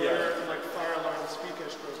strobes, yeah. Like fire alarm speaker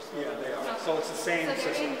strokes. Yeah, they are. So it's the same So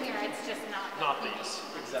they're system. in here, it's just not. Not clean these.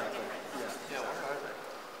 agent, it's Exactly, different. yeah. Yeah, where are they?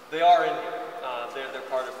 They are in here. They're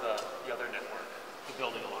part of the other network, the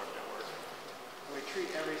building alarm network. We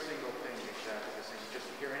treat every single thing exactly the same.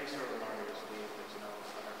 Just to hear any sort of alarm, you just leave. There's no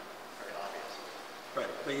other, very obvious.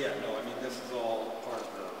 Right, but yeah, no, I mean, this is all part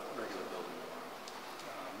of the regular building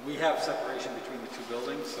alarm. We have separation between the two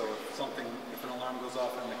buildings, so if an alarm goes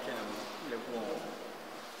off in the chem, it won't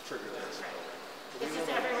trigger this. It's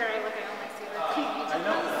just everywhere I look, I only see the clean agent. I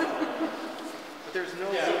know. But there's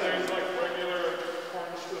no. So there's like regular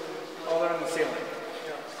orange buildings. Oh, they're in the ceiling.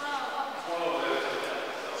 Yeah. Oh,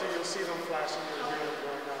 So you'll see them flashing, you'll hear them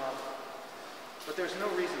going off. But there's no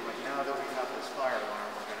reason, like now that we have this fire alarm,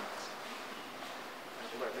 we're gonna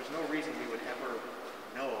alert. There's no reason we would ever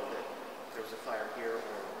know that there was a fire here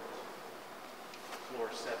or floor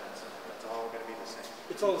 7. So that's all gonna be the same.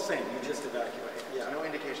 It's all the same, you just evacuate, There's yeah. no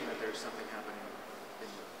indication that there's something happening in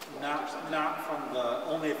the vault or something. Not from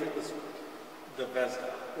only if it was the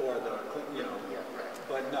VESDA or Yeah, right.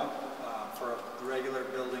 but no, for a regular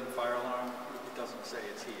building fire alarm, it doesn't say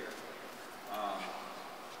it's here.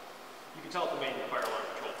 You can tell it the main fire alarm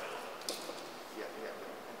control panel. Yeah.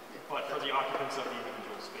 But for the occupants of the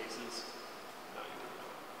individual spaces, no, you wouldn't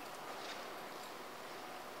know.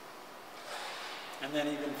 And then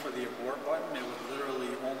even for the abort button, it would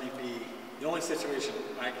literally only be, the only situation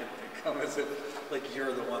I can think of is if, like,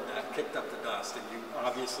 you're the one that picked up the dust and you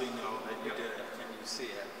obviously know that you did it and you see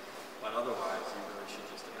it, but otherwise you really should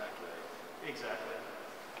just evacuate. Exactly.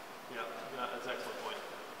 Yeah, that's an excellent point.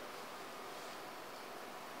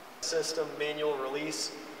 System, manual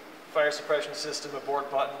release, fire suppression system, abort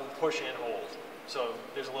button, push and hold. So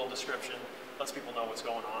there's a little description, lets people know what's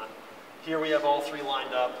going on. Here we have all three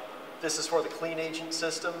lined up. This is for the clean agent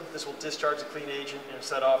system. This will discharge the clean agent and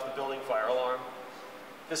set off the building fire alarm.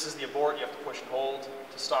 This is the abort, you have to push and hold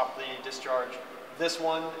to stop the discharge. This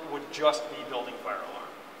one would just be building fire alarm.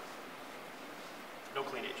 No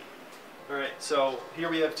clean agent. All right, so here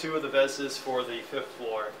we have two of the VESDAs for the 5th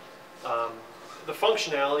floor. The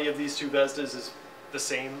functionality of these two VESDAs is the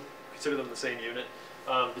same, consider them the same unit.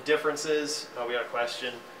 The difference is, we got a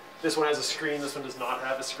question, this one has a screen, this one does not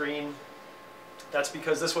have a screen. That's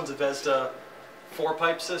because this one's a VESDA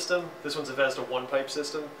 4-pipe system, this one's a VESDA 1-pipe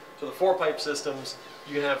system. So the 4-pipe systems,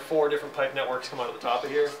 you can have 4 different pipe networks come out of the top of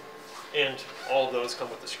here, and all of those come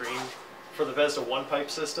with the screen. For the VESDA 1-pipe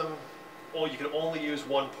system, you can only use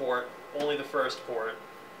one port, only the first port,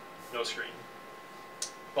 no screen.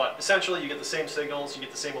 But essentially you get the same signals, you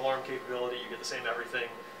get the same alarm capability, you get the same everything.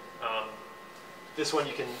 This one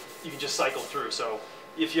you can just cycle through. So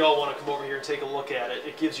if y'all want to come over here and take a look at it,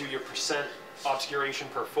 it gives you your percent obscuration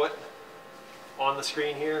per foot on the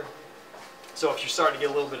screen here. So if you're starting to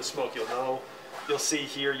get a little bit of smoke, you'll know. You'll see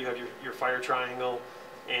here you have your fire triangle,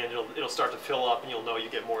 and it'll start to fill up, and you'll know you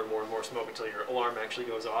get more and more and more smoke until your alarm actually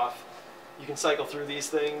goes off. You can cycle through these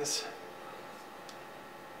things.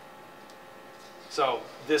 So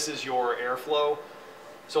this is your airflow.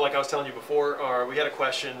 So like I was telling you before, we had a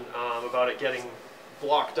question about it getting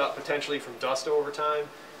blocked up potentially from dust over time.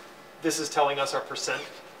 This is telling us our percent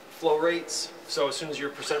flow rates. So as soon as your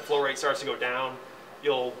percent flow rate starts to go down,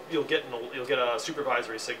 you'll get a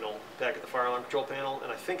supervisory signal back at the fire alarm control panel,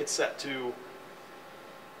 and I think it's set to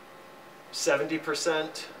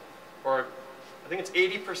 70%, or I think it's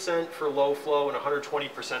 80% for low flow and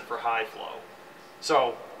 120% for high flow.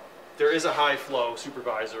 So there is a high flow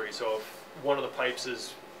supervisory, so if one of the pipes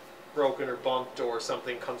is broken or bumped or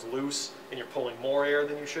something comes loose and you're pulling more air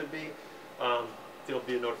than you should be, there'll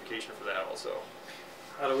be a notification for that also.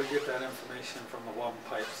 How do we get that information from the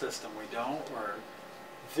 1-pipe system? We don't, or?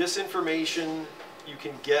 This information you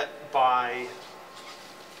can get by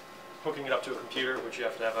hooking it up to a computer, which you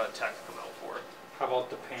have to have a tech come out for. How about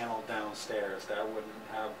the panel downstairs? That wouldn't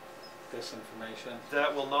have this information?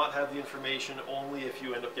 That will not have the information, only if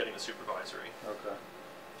you end up getting a supervisory. Okay.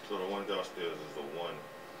 So the one downstairs is the one.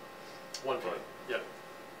 One pipe, yeah.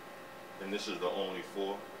 And this is the only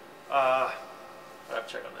 4? I have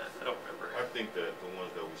to check on that. I don't remember. I think that the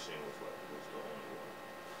ones that we've seen was the only one.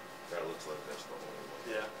 That looks like that's the only one.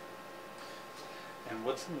 Yeah. And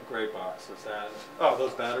what's in the gray box? Is that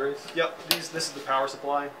those batteries? Yep. This is the power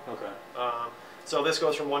supply. Okay. So this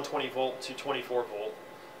goes from 120 volt to 24 volt.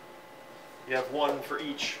 You have one for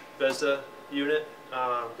each VESDA unit.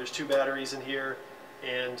 There's 2 batteries in here,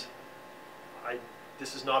 and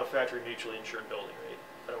this is not a factory mutually insured building, right?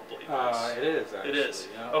 I don't believe it is actually. It is.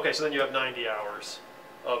 Yeah. Okay, so then you have 90 hours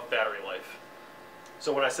of battery life.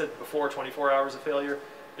 So when I said before 24 hours of failure,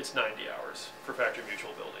 it's 90 hours for factory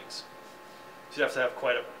mutual buildings. So you'd have to have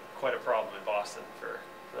quite a problem in Boston for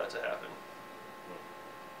that to happen.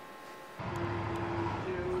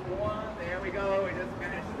 2, 1, there we go. We just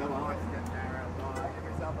finished. Come on, let's get there.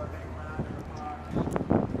 Give yourself a big